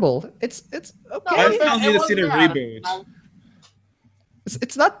terrible. It's okay. I still need to see the reboot.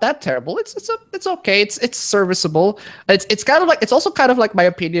 It's not that terrible. It's okay. It's serviceable. It's kind of like, it's also kind of like my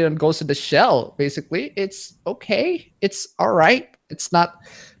opinion on Ghost in the Shell. Basically, it's okay. It's all right. It's not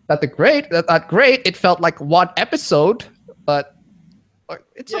that great. It felt like one episode, but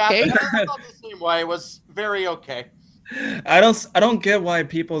it's okay. I felt the same way. It was very okay. I don't get why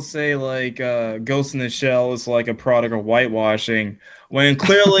people say like Ghost in the Shell is like a product of whitewashing when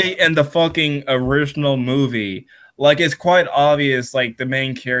clearly in the fucking original movie, like it's quite obvious like the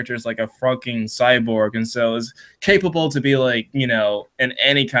main character is like a fucking cyborg and so is capable to be like, you know, in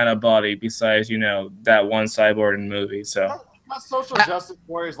any kind of body besides, you know, that one cyborg in the movie. So my social justice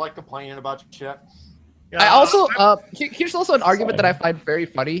warriors like complaining about shit. I also here's also an argument that I find very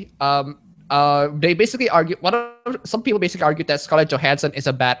funny. They basically argue. Some people basically argue that Scarlett Johansson is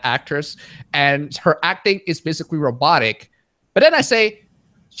a bad actress, and her acting is basically robotic. But then I say,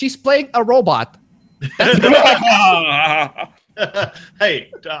 she's playing a robot. Hey,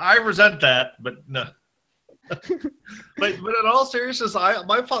 I resent that, but no. but in all seriousness,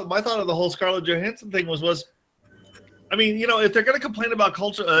 my thought of the whole Scarlett Johansson thing was. I mean, you know, if they're going to complain about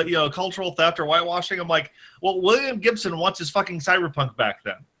culture, you know, cultural theft or whitewashing, I'm like, well, William Gibson wants his fucking cyberpunk back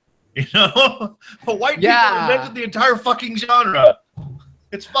then, you know. But white people invented the entire fucking genre.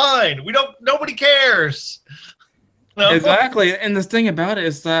 It's fine. Nobody cares. No? Exactly. And the thing about it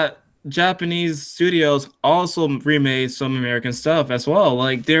is that Japanese studios also remade some American stuff as well.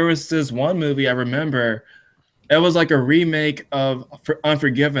 Like there was this one movie I remember. It was like a remake of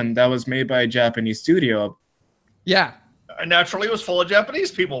Unforgiven that was made by a Japanese studio. Yeah. And naturally, it was full of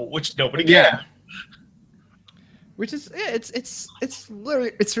Japanese people, which nobody cared. Yeah. Which is it's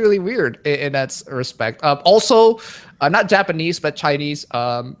really weird in that respect. Also, not Japanese but Chinese.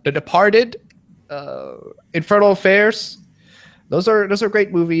 The Departed, Infernal Affairs. Those are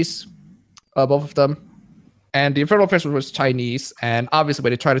great movies, both of them. And the Infernal Affairs was Chinese, and obviously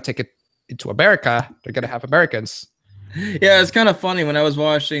when they try to take it into America, they're gonna have Americans. Yeah, it's kind of funny. When I was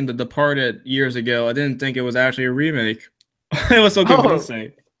watching The Departed years ago, I didn't think it was actually a remake. It was so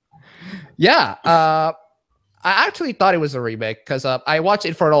convincing. Yeah, I actually thought it was a remake because I watched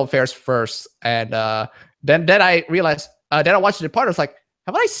Infernal Affairs first, and then I realized. Then I watched The Departed. I was like,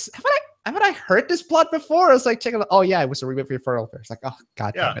 haven't I heard this plot before? I was like checking. Oh yeah, it was a remake for Infernal Affairs. Like, oh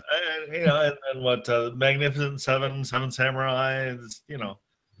god. Yeah, damn it. and, you know, and what Magnificent Seven, Seven Samurai, you know.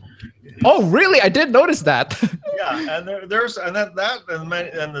 Oh really? I did notice that. Yeah, and there's and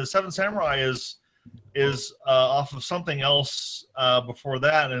the Seven Samurai is off of something else before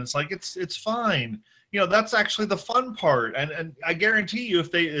that, and it's like it's fine. You know, that's actually the fun part, and I guarantee you,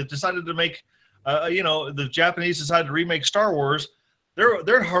 if they decided to make, you know, the Japanese decided to remake Star Wars,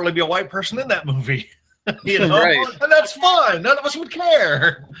 there'd hardly be a white person in that movie. You know, right. And that's fine. None of us would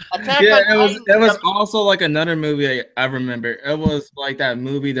care. Yeah, it was also like another movie I remember. It was like that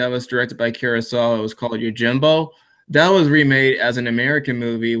movie that was directed by Kurosawa. It was called Yojimbo. That was remade as an American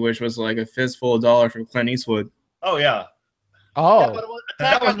movie, which was like a fistful of dollars from Clint Eastwood. Oh yeah. Oh, yeah, but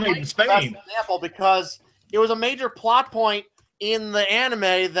that was made in Spain. Example because it was a major plot point in the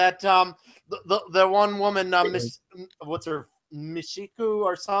anime that the one woman, what's her, Michiku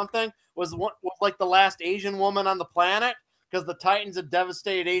or something, was like the last Asian woman on the planet because the Titans had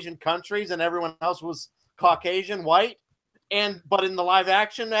devastated Asian countries and everyone else was Caucasian, white, but in the live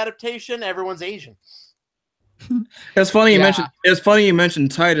action adaptation, everyone's Asian. It's funny you mentioned. It's funny you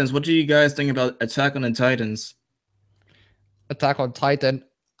mentioned Titans. What do you guys think about Attack on the Titans? Attack on Titan.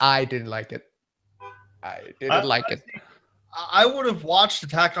 I didn't like it. I didn't like it. I would have watched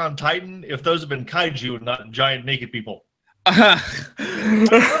Attack on Titan if those had been kaiju and not giant naked people. No.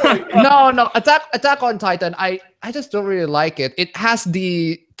 Attack on Titan. I just don't really like it. It has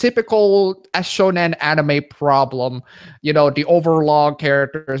the typical shonen anime problem. You know, the overlong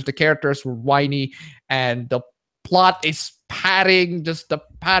characters. The characters were whiny, and the plot is padding. Just the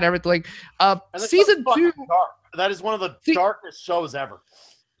pad everything. Season 2. Dark. That is one of the darkest shows ever.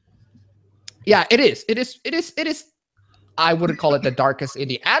 Yeah, it is. It is. I wouldn't call it the darkest in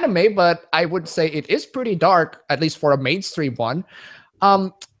the anime, but I would say it is pretty dark, at least for a mainstream one.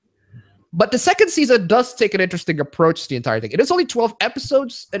 But the second season does take an interesting approach to the entire thing. It is only 12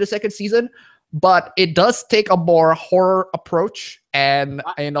 episodes in the second season, but it does take a more horror approach, and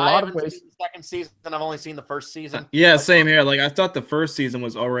in a lot of ways. The second season, I've only seen the first season. Yeah, same here. Like I thought the first season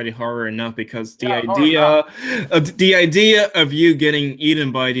was already horror enough because the idea of you getting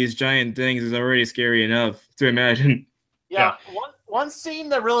eaten by these giant things is already scary enough to imagine. Yeah. One scene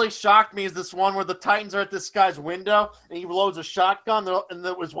that really shocked me is this one where the Titans are at this guy's window and he loads a shotgun, and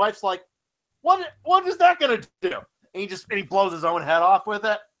his wife's like, "What is that gonna do?" And he blows his own head off with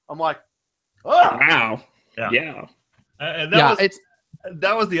it. I'm like, "Oh, wow, yeah." And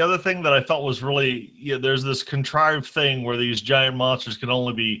that was the other thing that I felt was really, there's this contrived thing where these giant monsters can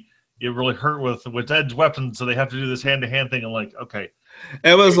only be really hurt with edged weapons, so they have to do this hand-to-hand thing. I'm like, okay.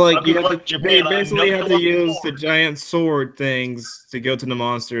 It was like they basically had to use the giant sword things to go to the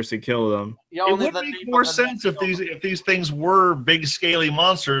monsters to kill them. It would make more sense if these things were big, scaly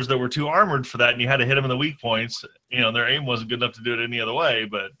monsters that were too armored for that, and you had to hit them in the weak points. Their aim wasn't good enough to do it any other way.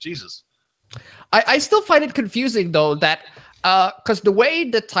 But Jesus, I still find it confusing though that. Because the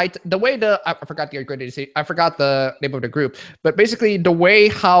way I forgot the name of the group, but basically the way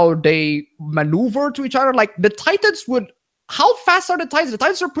how they maneuver to each other, like the Titans would. How fast are the Titans? The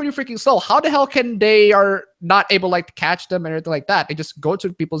Titans are pretty freaking slow. How the hell can they are not able like to catch them and everything like that? They just go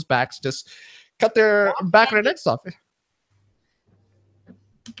to people's backs, just cut their back and their necks off.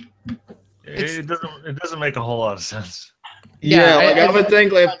 It doesn't make a whole lot of sense. Yeah, I would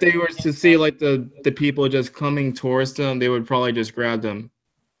think if they were to see like the people just coming towards them, they would probably just grab them.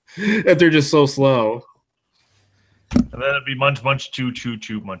 If they're just so slow. And then it'd be munch, munch, chew, chew,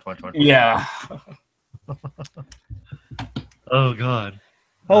 chew, munch, munch, munch. Yeah. Oh God.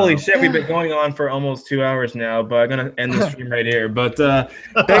 Holy shit, we've been going on for almost 2 hours now, but I'm gonna end the stream right here. But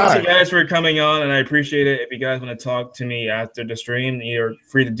thanks you guys for coming on, and I appreciate it. If you guys want to talk to me after the stream, you're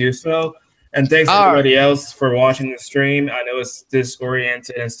free to do so. And thanks to everybody else for watching the stream. I know it's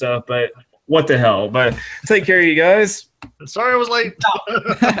disoriented and stuff, but what the hell? But take care, you guys. Sorry I was late.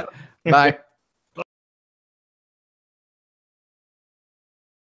 Bye.